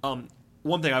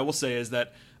 One thing I will say is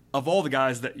that of all the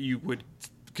guys that you would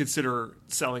consider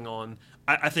selling on,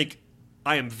 I think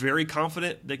I am very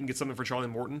confident they can get something for Charlie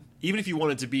Morton. Even if you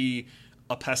wanted to be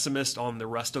a pessimist on the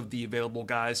rest of the available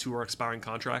guys who are expiring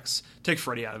contracts, take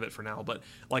Freddie out of it for now. But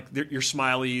like your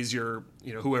Smileys, your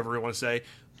whoever you want to say,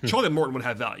 Charlie Morton would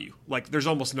have value. Like, there's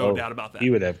almost no doubt about that.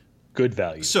 He would have good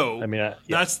value. So I mean,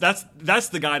 that's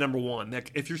the guy number one.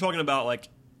 Like, if you're talking about, like,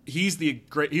 he's the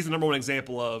number one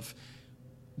example of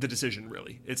the decision,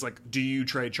 really. It's like, do you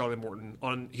trade Charlie Morton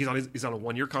on? He's on a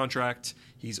 1-year contract.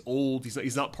 He's old.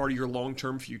 He's not part of your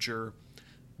long-term future.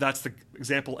 That's the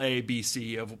example A, B,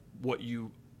 C of what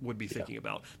you would be thinking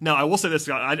about. Now, I will say this,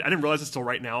 Scott. I didn't realize this until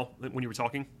right now when you were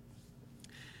talking.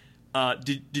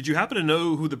 Did you happen to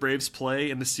know who the Braves play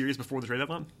in this series before the trade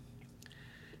deadline?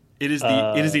 It is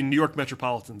the New York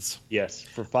Metropolitans. Yes,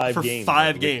 for 5 games.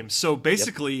 5 games. So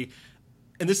basically,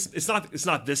 and it's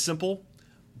not this simple,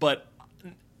 but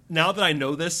now that I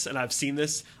know this and I've seen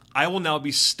this, I will now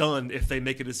be stunned if they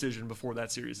make a decision before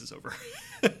that series is over.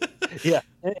 Yeah,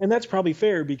 and that's probably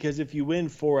fair, because if you win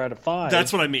 4 out of 5,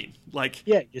 that's what I mean. Like,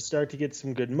 yeah, you start to get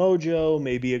some good mojo.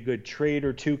 Maybe a good trade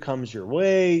or two comes your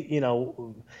way.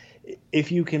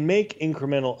 If you can make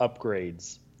incremental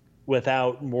upgrades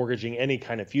without mortgaging any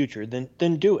kind of future,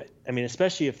 then do it. I mean,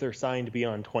 especially if they're signed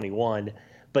beyond 21.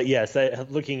 But yes,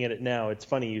 looking at it now, it's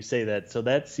funny you say that. So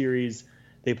that series,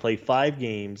 they play 5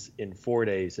 games in 4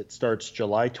 days. It starts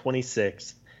July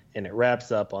 26th and it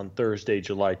wraps up on Thursday,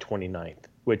 July 29th,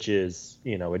 which is,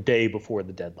 a day before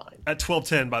the deadline. At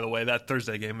 12:10, by the way, that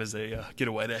Thursday game is a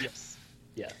getaway day. Yes.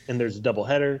 Yeah, and there's a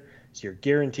doubleheader, so you're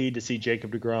guaranteed to see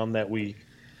Jacob deGrom that week.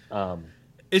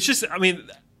 It's just, I mean,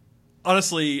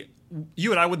 honestly,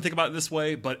 you and I wouldn't think about it this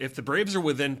way, but if the Braves are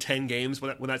within 10 games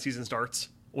when that season starts,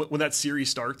 when that series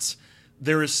starts,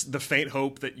 there is the faint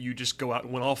hope that you just go out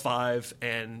and win all 5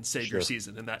 and save your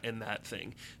season in that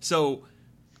thing. So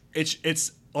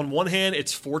it's on one hand,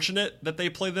 it's fortunate that they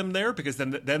play them there, because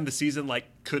then the season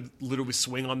could literally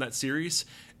swing on that series.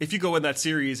 If you go in that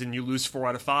series and you lose 4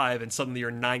 out of 5 and suddenly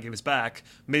you're 9 games back,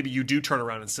 maybe you do turn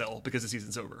around and sell because the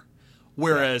season's over.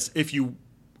 Whereas if you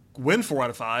win 4 out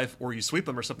of 5 or you sweep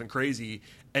them or something crazy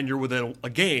and you're within a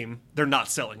game, they're not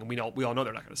selling, and we all know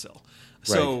they're not going to sell.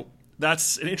 So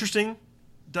that's an interesting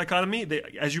dichotomy.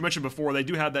 As you mentioned before, they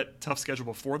do have that tough schedule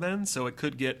before then, so it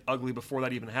could get ugly before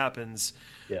that even happens.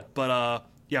 Yeah. But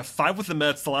 5 with the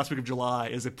Mets the last week of July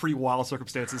is a pretty wild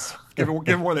circumstances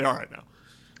given where they are right now.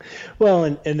 Well,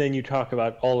 and then you talk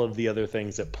about all of the other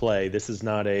things at play. This is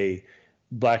not a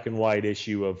black and white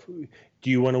issue of, do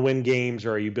you want to win games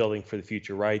or are you building for the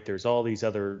future, right? There's all these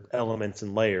other elements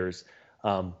and layers.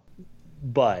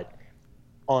 But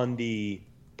on the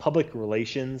public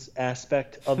relations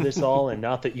aspect of this all, and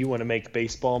not that you want to make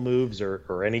baseball moves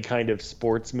or any kind of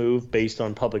sports move based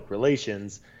on public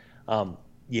relations,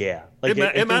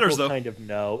 it matters though. Kind of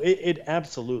know it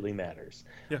absolutely matters.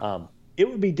 Yeah. It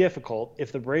would be difficult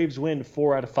if the Braves win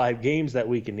 4 out of 5 games that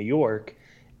week in New York,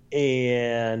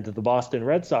 and the Boston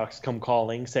Red Sox come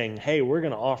calling saying, hey, we're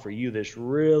going to offer you this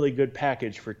really good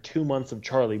package for 2 months of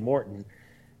Charlie Morton.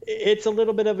 It's a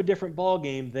little bit of a different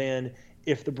ballgame than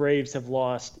if the Braves have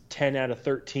lost 10 out of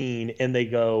 13 and they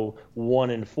go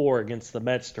 1-4 against the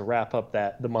Mets to wrap up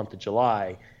the month of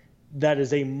July. That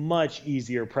is a much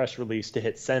easier press release to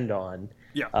hit send on,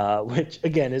 which,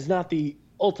 again, is not the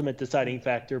ultimate deciding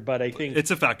factor, but I think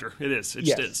it's a factor. It is. It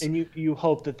just is. And you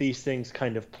hope that these things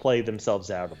kind of play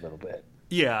themselves out a little bit.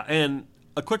 Yeah, and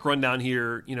a quick rundown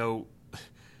here.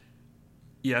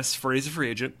 Yes, Freddie's a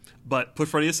free agent, but put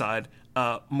Freddie aside.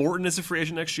 Morton is a free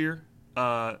agent next year.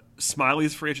 Smiley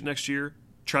is a free agent next year.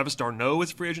 Travis d'Arnaud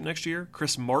is a free agent next year.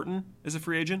 Chris Martin is a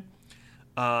free agent.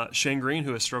 Shane Green,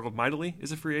 who has struggled mightily,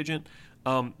 is a free agent.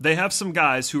 They have some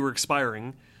guys who are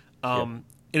expiring.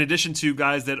 In addition to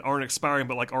guys that aren't expiring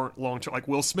but aren't long term, like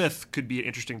Will Smith could be an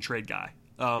interesting trade guy.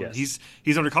 He's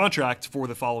under contract for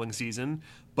the following season,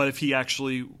 but if he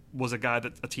actually was a guy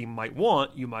that a team might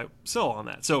want, you might sell on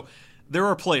that. So there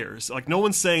are players. No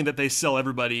one's saying that they sell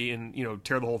everybody and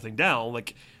tear the whole thing down.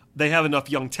 They have enough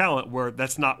young talent where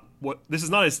this is not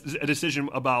a decision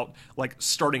about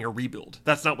starting a rebuild.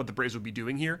 That's not what the Braves would be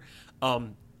doing here.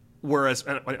 Whereas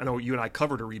I know you and I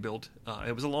covered a rebuild.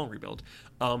 It was a long rebuild.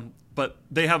 But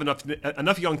they have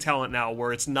enough young talent now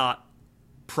where it's not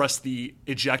press the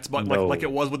eject button like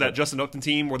it was with that Justin Upton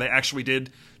team where they actually did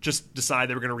just decide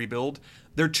they were going to rebuild.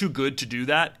 They're too good to do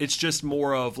that. It's just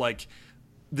more of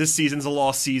this season's a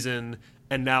lost season,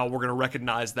 and now we're going to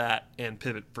recognize that and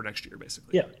pivot for next year,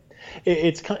 basically. Yeah,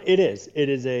 it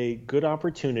is a good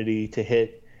opportunity to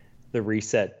hit the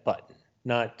reset button.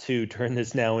 Not to turn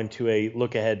this now into a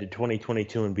look ahead to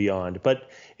 2022 and beyond, but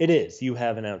it is. You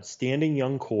have an outstanding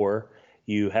young core.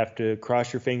 You have to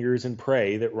cross your fingers and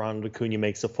pray that Ronald Acuna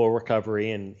makes a full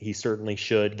recovery, and he certainly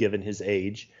should given his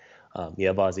age. You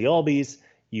have Ozzie Albies.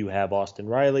 You have Austin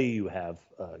Riley. You have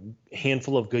a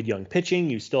handful of good young pitching.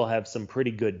 You still have some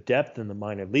pretty good depth in the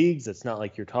minor leagues. It's not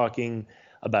like you're talking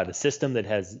about a system that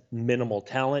has minimal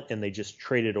talent and they just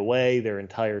traded away their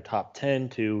entire top 10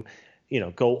 to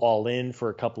go all in for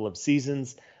a couple of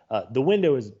seasons. The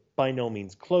window is by no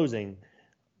means closing,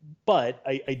 but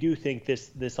I do think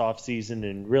this offseason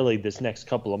and really this next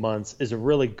couple of months is a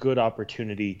really good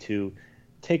opportunity to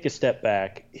take a step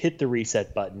back, hit the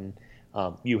reset button,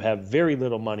 You have very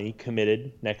little money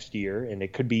committed next year, and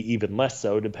it could be even less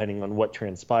so depending on what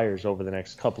transpires over the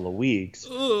next couple of weeks.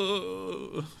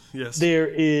 Yes. There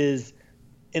is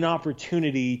an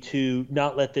opportunity to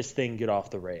not let this thing get off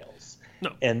the rails.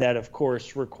 No. And that, of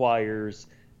course, requires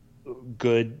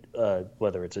good,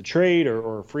 whether it's a trade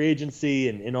or free agency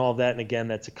and all of that. And again,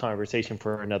 that's a conversation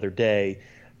for another day.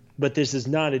 But this is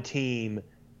not a team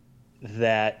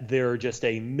that there are just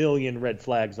a million red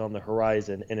flags on the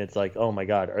horizon and it's like, oh my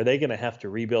God, are they going to have to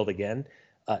rebuild again?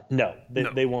 No,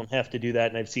 they won't have to do that.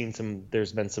 And I've seen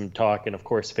there's been some talk, and of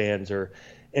course fans are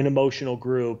an emotional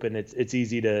group, and it's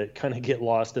easy to kind of get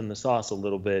lost in the sauce a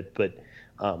little bit. But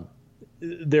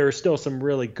there are still some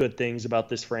really good things about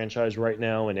this franchise right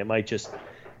now, and it might just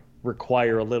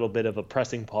require a little bit of a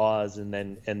pressing pause and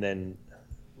then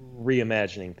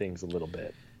reimagining things a little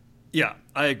bit. Yeah,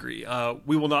 I agree.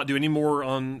 We will not do any more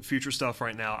on future stuff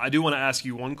right now. I do want to ask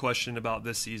you one question about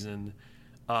this season,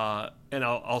 and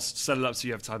I'll set it up so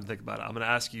you have time to think about it. I'm going to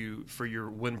ask you for your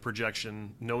win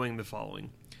projection, knowing the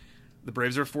following. The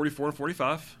Braves are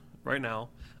 44-45 right now.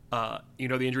 You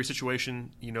know the injury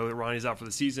situation. You know that Ronnie's out for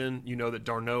the season. You know that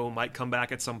d'Arnaud might come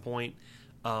back at some point.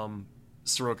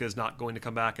 Soroka is not going to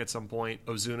come back at some point.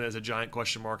 Ozuna is a giant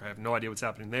question mark. I have no idea what's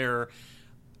happening there.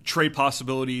 Trade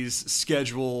possibilities,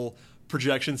 schedule,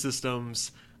 projection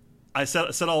systems. I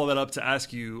set all of that up to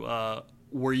ask you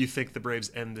where you think the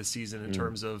Braves end this season in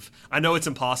terms of. I know it's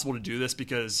impossible to do this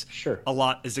because a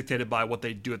lot is dictated by what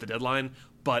they do at the deadline,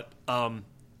 but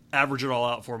average it all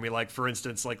out for me. Like for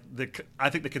instance, I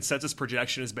think the consensus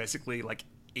projection is basically like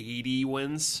 80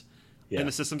 wins in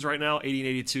the systems right now, 80 and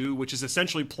 82, which is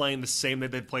essentially playing the same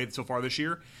that they've played so far this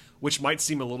year, which might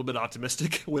seem a little bit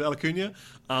optimistic without Acuna.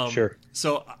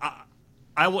 So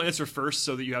I will answer first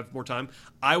so that you have more time.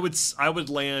 I would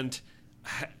land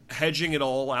hedging it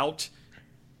all out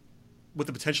with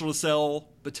the potential to sell,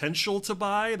 potential to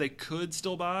buy. They could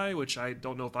still buy, which I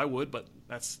don't know if I would, but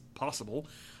that's possible.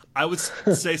 I would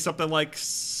say something like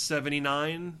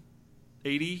 79,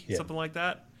 80, something like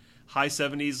that. High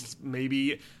 70s,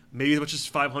 maybe as much as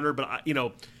 500. But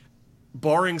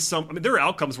barring some, there are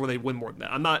outcomes where they win more than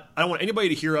that. I don't want anybody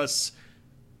to hear us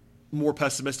more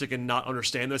pessimistic and not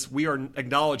understand this. We are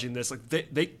acknowledging this. Like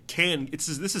they can. This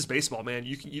is baseball, man.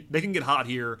 They can get hot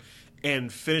here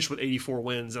and finish with 84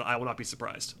 wins, and I will not be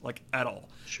surprised, like at all.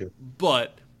 Sure.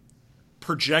 But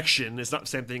projection is not the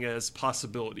same thing as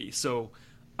possibility. So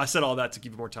I said all that to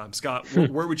give you more time. Scott,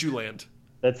 where would you land?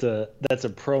 That's a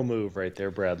pro move right there,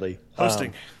 Bradley.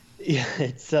 Hosting.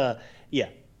 It's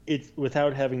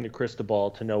without having the crystal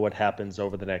ball to know what happens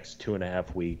over the next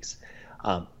 2.5 weeks.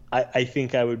 I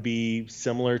think I would be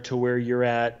similar to where you're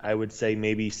at. I would say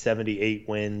maybe 78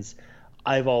 wins.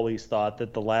 I've always thought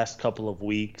that the last couple of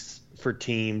weeks for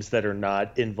teams that are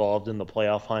not involved in the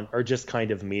playoff hunt are just kind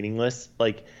of meaningless.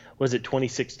 Like, was it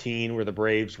 2016 where the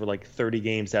Braves were like 30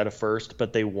 games out of first,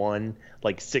 but they won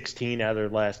like 16 out of their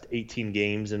last 18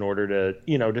 games in order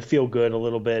to feel good a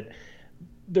little bit.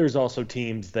 There's also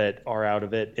teams that are out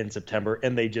of it in September,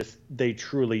 and they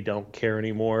truly don't care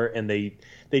anymore, and they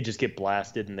just get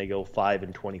blasted and they go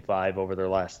 5-25 over their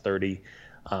last 30.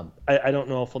 I don't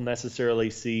know if we'll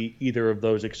necessarily see either of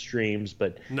those extremes,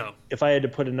 but no. If I had to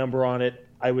put a number on it,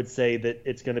 I would say that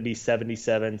it's going to be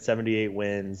 77, 78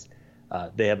 wins.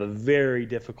 They have a very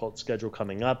difficult schedule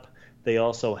coming up. They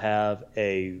also have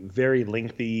a very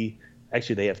lengthy –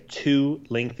 actually, they have 2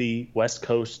 lengthy West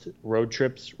Coast road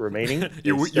trips remaining.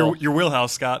 your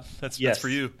wheelhouse, Scott. That's for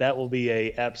you. That will be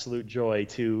a absolute joy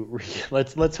to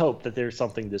let's hope that there's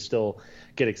something to still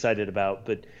get excited about.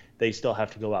 But they still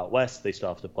have to go out west. They still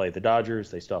have to play the Dodgers.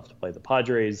 They still have to play the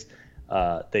Padres.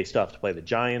 They still have to play the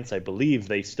Giants. I believe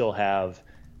they still have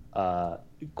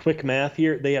quick math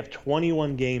here. They have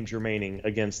 21 games remaining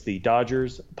against the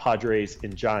Dodgers, Padres,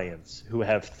 and Giants, who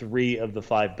have 3 of the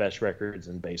 5 best records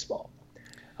in baseball.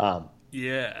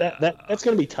 That's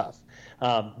going to be tough.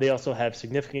 They also have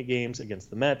significant games against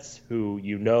the Mets, who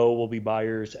will be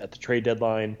buyers at the trade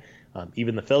deadline.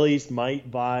 Even the Phillies might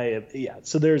buy.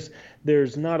 So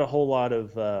there's not a whole lot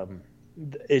of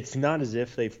it's not as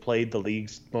if they've played the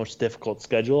league's most difficult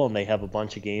schedule and they have a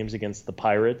bunch of games against the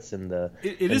Pirates and the.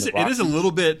 It is a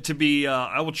little bit to be.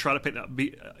 I will try to pick.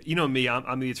 Me.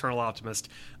 I'm the eternal optimist.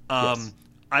 Yes.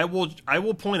 I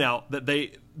will point out that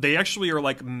they actually are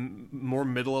like more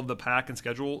middle of the pack in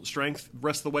schedule strength the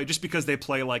rest of the way, just because they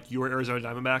play like your Arizona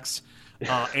Diamondbacks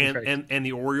and right. and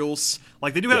the Orioles.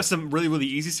 Like they do have some really, really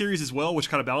easy series as well, which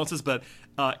kind of balances. But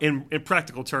in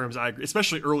practical terms, I agree,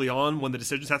 especially early on when the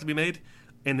decisions have to be made.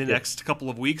 In the next couple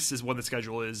of weeks is when the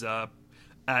schedule is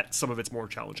at some of its more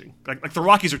challenging. Like the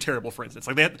Rockies are terrible, for instance.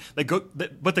 Like they go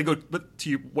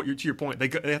to your point.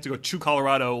 They have to go to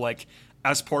Colorado like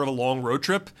as part of a long road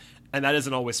trip, and that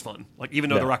isn't always fun. Like even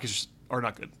though the Rockies are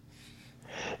not good.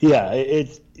 Yeah,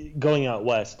 it's going out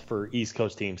west for East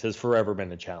Coast teams has forever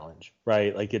been a challenge,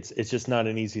 right? Like it's just not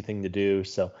an easy thing to do.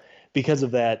 So because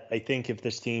of that, I think if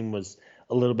this team was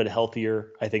a little bit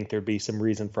healthier, I think there'd be some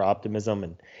reason for optimism.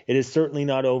 And it is certainly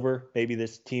not over. Maybe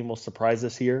this team will surprise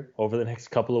us here over the next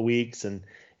couple of weeks and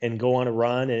go on a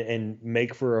run and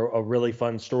make for a really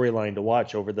fun storyline to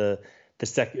watch over the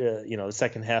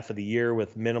second half of the year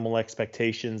with minimal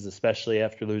expectations, especially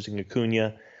after losing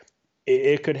Acuna.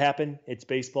 It could happen. It's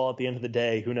baseball at the end of the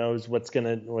day. Who knows what's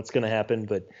gonna happen?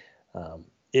 But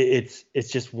it's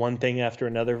just one thing after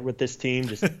another with this team,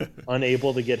 just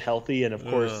unable to get healthy. And of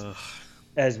course,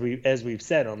 as we've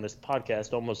said on this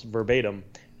podcast, almost verbatim,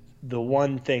 the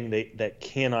one thing that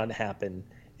cannot happen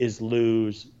is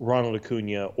lose Ronald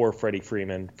Acuna or Freddie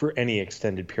Freeman for any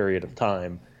extended period of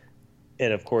time.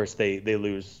 And of course, they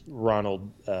lose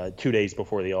Ronald 2 days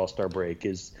before the All-Star break.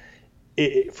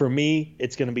 For me,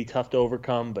 it's going to be tough to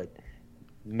overcome, but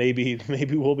maybe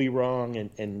we'll be wrong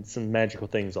and some magical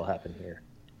things will happen here.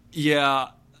 Yeah,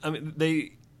 I mean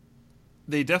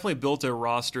they definitely built a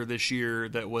roster this year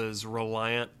that was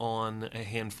reliant on a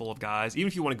handful of guys. Even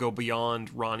if you want to go beyond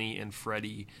Ronnie and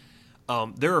Freddie,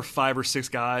 there are 5 or 6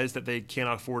 guys that they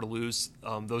cannot afford to lose.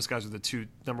 Those guys are the 2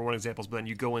 number 1 examples. But then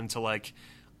you go into like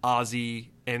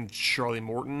Ozzie and Charlie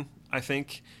Morton, I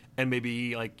think. And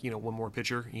maybe one more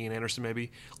pitcher, Ian Anderson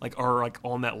maybe, are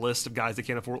on that list of guys that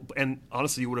can't afford. And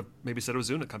honestly, you would have maybe said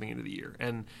Ozuna coming into the year.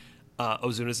 And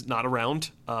Ozuna's not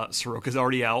around. Soroka's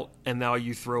already out. And now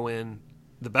you throw in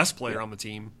the best player on the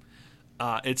team.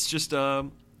 It's just,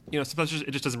 sometimes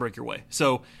it just doesn't break your way.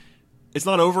 So it's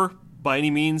not over by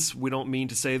any means. We don't mean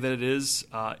to say that it is.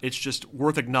 It's just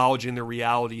worth acknowledging the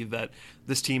reality that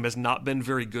this team has not been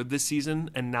very good this season.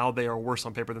 And now they are worse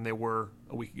on paper than they were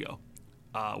a week ago.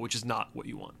 Which is not what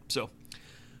you want. So,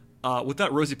 with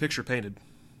that rosy picture painted,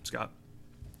 Scott,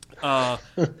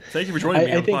 thank you for joining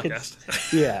me on the podcast.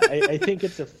 I think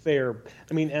it's a fair.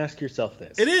 I mean, ask yourself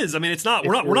this. It is. I mean, it's not.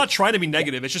 We're not trying to be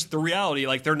negative. It's just the reality.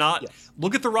 Like they're not. Yes.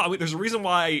 Look at the. There's a reason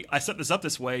why I set this up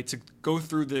this way to go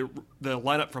through the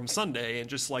lineup from Sunday and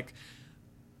just like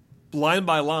line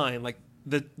by line, like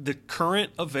the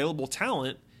current available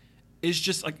talent is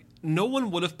just like. No one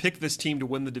would have picked this team to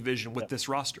win the division with this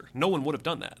roster. No one would have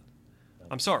done that.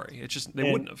 I'm sorry. It's just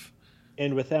they wouldn't have.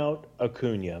 And without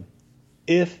Acuna,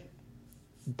 if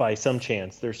by some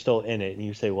chance they're still in it, and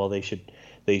you say, well, they should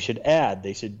add,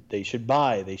 they should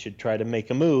buy, they should try to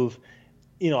make a move.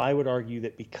 I would argue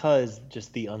that because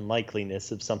just the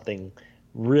unlikeliness of something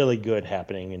really good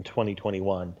happening in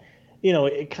 2021,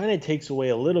 it kind of takes away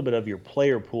a little bit of your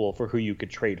player pool for who you could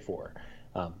trade for.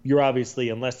 You're obviously,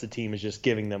 unless the team is just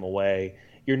giving them away,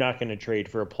 you're not going to trade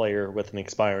for a player with an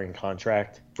expiring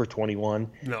contract for 21.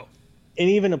 No. And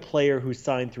even a player who's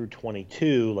signed through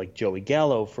 22, like Joey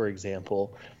Gallo, for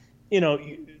example,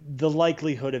 the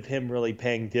likelihood of him really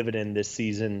paying dividend this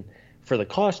season for the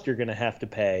cost you're going to have to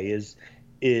pay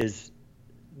is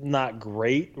not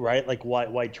great, right? Like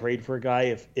why trade for a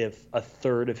guy if a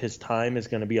third of his time is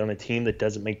going to be on a team that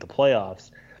doesn't make the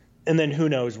playoffs? And then who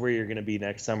knows where you're going to be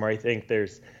next summer. I think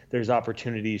there's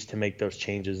opportunities to make those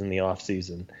changes in the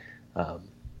offseason. I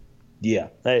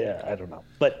don't know.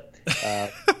 But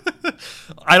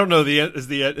I don't know is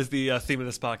the theme of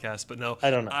this podcast, but no.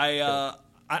 I don't know.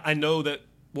 I know that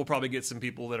we'll probably get some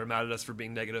people that are mad at us for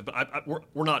being negative, but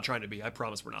we're not trying to be. I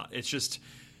promise we're not. It's just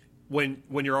when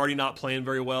you're already not playing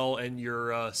very well and your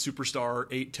superstar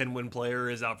 8-10 win player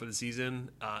is out for the season,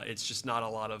 it's just not a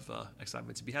lot of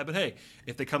excitement to be had. But hey,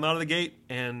 if they come out of the gate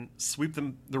and sweep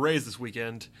the Rays this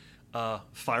weekend,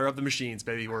 fire up the machines,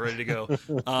 baby. We're ready to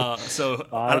go. So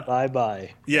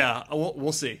bye. Yeah,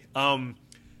 we'll see.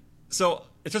 So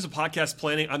in terms of podcast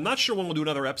planning, I'm not sure when we'll do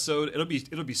another episode. It'll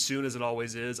be soon, as it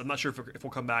always is. I'm not sure if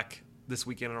we'll come back this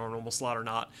weekend on our normal slot or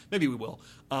not. Maybe we will.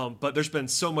 But there's been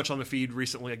so much on the feed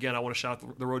recently. Again, I want to shout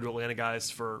out the Road to Atlanta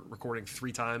guys for recording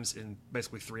 3 times in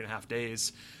basically 3.5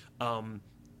 days.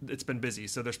 It's been busy.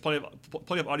 So there's plenty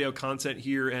of audio content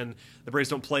here, and the Braves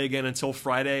don't play again until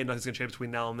Friday, and nothing's going to change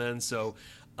between now and then. So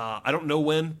I don't know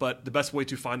when, but the best way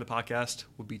to find the podcast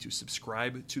would be to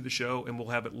subscribe to the show, and we'll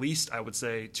have at least, I would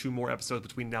say, 2 more episodes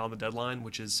between now and the deadline,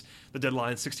 which is the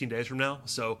deadline 16 days from now.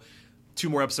 So 2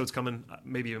 more episodes coming,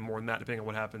 maybe even more than that, depending on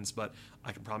what happens, but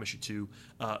I can promise you 2.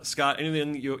 Scott,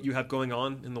 anything you have going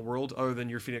on in the world other than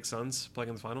your Phoenix Suns playing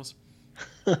in the finals?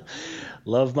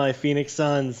 Love my Phoenix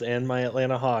Suns and my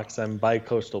Atlanta Hawks. I'm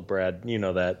bi-coastal, Brad. You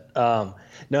know that.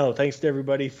 No, thanks to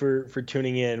everybody for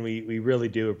tuning in. We really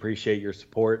do appreciate your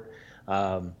support.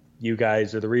 You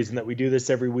guys are the reason that we do this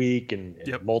every week and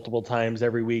Yep. multiple times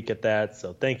every week at that.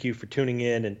 So thank you for tuning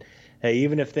in. And hey,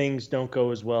 even if things don't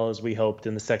go as well as we hoped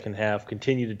in the second half,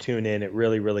 continue to tune in. It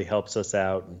really, really helps us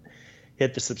out. And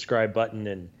hit the subscribe button.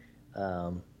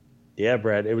 And yeah,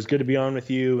 Brad, it was good to be on with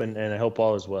you, and I hope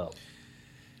all is well.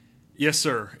 Yes,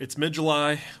 sir. It's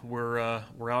mid-July. We're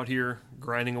out here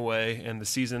grinding away, and the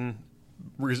season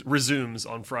resumes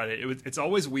on Friday. It's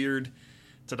always weird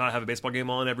to not have a baseball game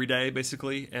on every day,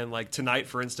 basically. And like tonight,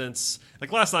 for instance,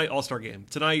 like last night, All-Star game.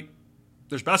 Tonight,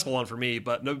 there's basketball on for me,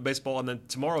 but no baseball. And then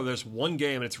tomorrow, there's one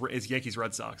game, and it's Yankees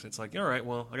Red Sox. It's like, all right,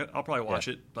 well, I'll probably watch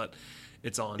it, but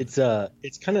it's on. It's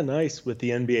kind of nice with the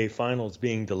NBA Finals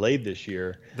being delayed this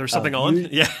year. There's something on.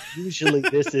 Yeah. Usually,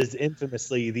 this is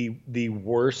infamously the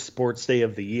worst sports day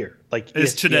of the year. Like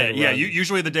it's today. Yeah. runs-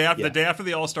 Usually the day after Yeah.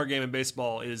 the All-Star game in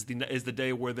baseball is the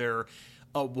day where they're.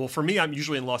 Well, for me, I'm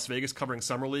usually in Las Vegas covering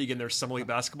Summer League, and there's Summer League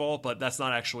basketball, but that's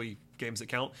not actually games that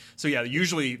count. So yeah,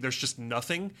 usually there's just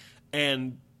nothing,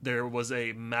 and there was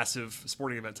a massive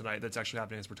sporting event tonight that's actually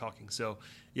happening as we're talking. So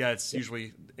yeah, it's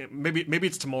usually maybe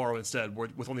it's tomorrow instead,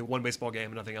 with only one baseball game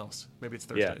and nothing else. Maybe it's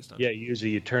Thursday this time. Yeah. Usually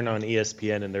you turn on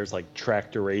ESPN and there's like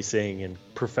tractor racing and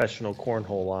professional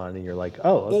cornhole on, and you're like,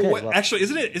 oh, okay. Well, actually,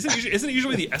 isn't it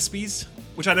usually the ESPYs,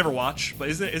 which I never watch, but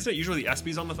isn't it usually the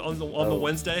ESPYs on the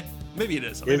Wednesday? Maybe it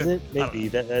is. Is it? I don't Maybe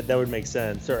know. that would make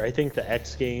sense. Or I think the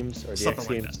X Games or the Something X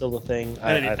like Games that. still a thing.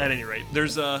 At any rate,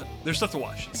 there's stuff to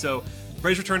watch. So,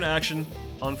 Braves return to action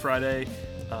on Friday.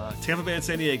 Tampa Bay and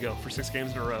San Diego for 6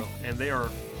 games in a row, and they are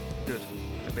good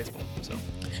at baseball. So,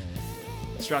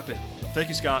 strap in. Thank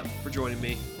you, Scott, for joining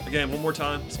me. Again, one more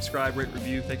time, subscribe, rate,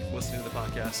 review. Thank you for listening to the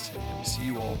podcast. And we'll see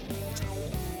you all next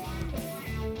time.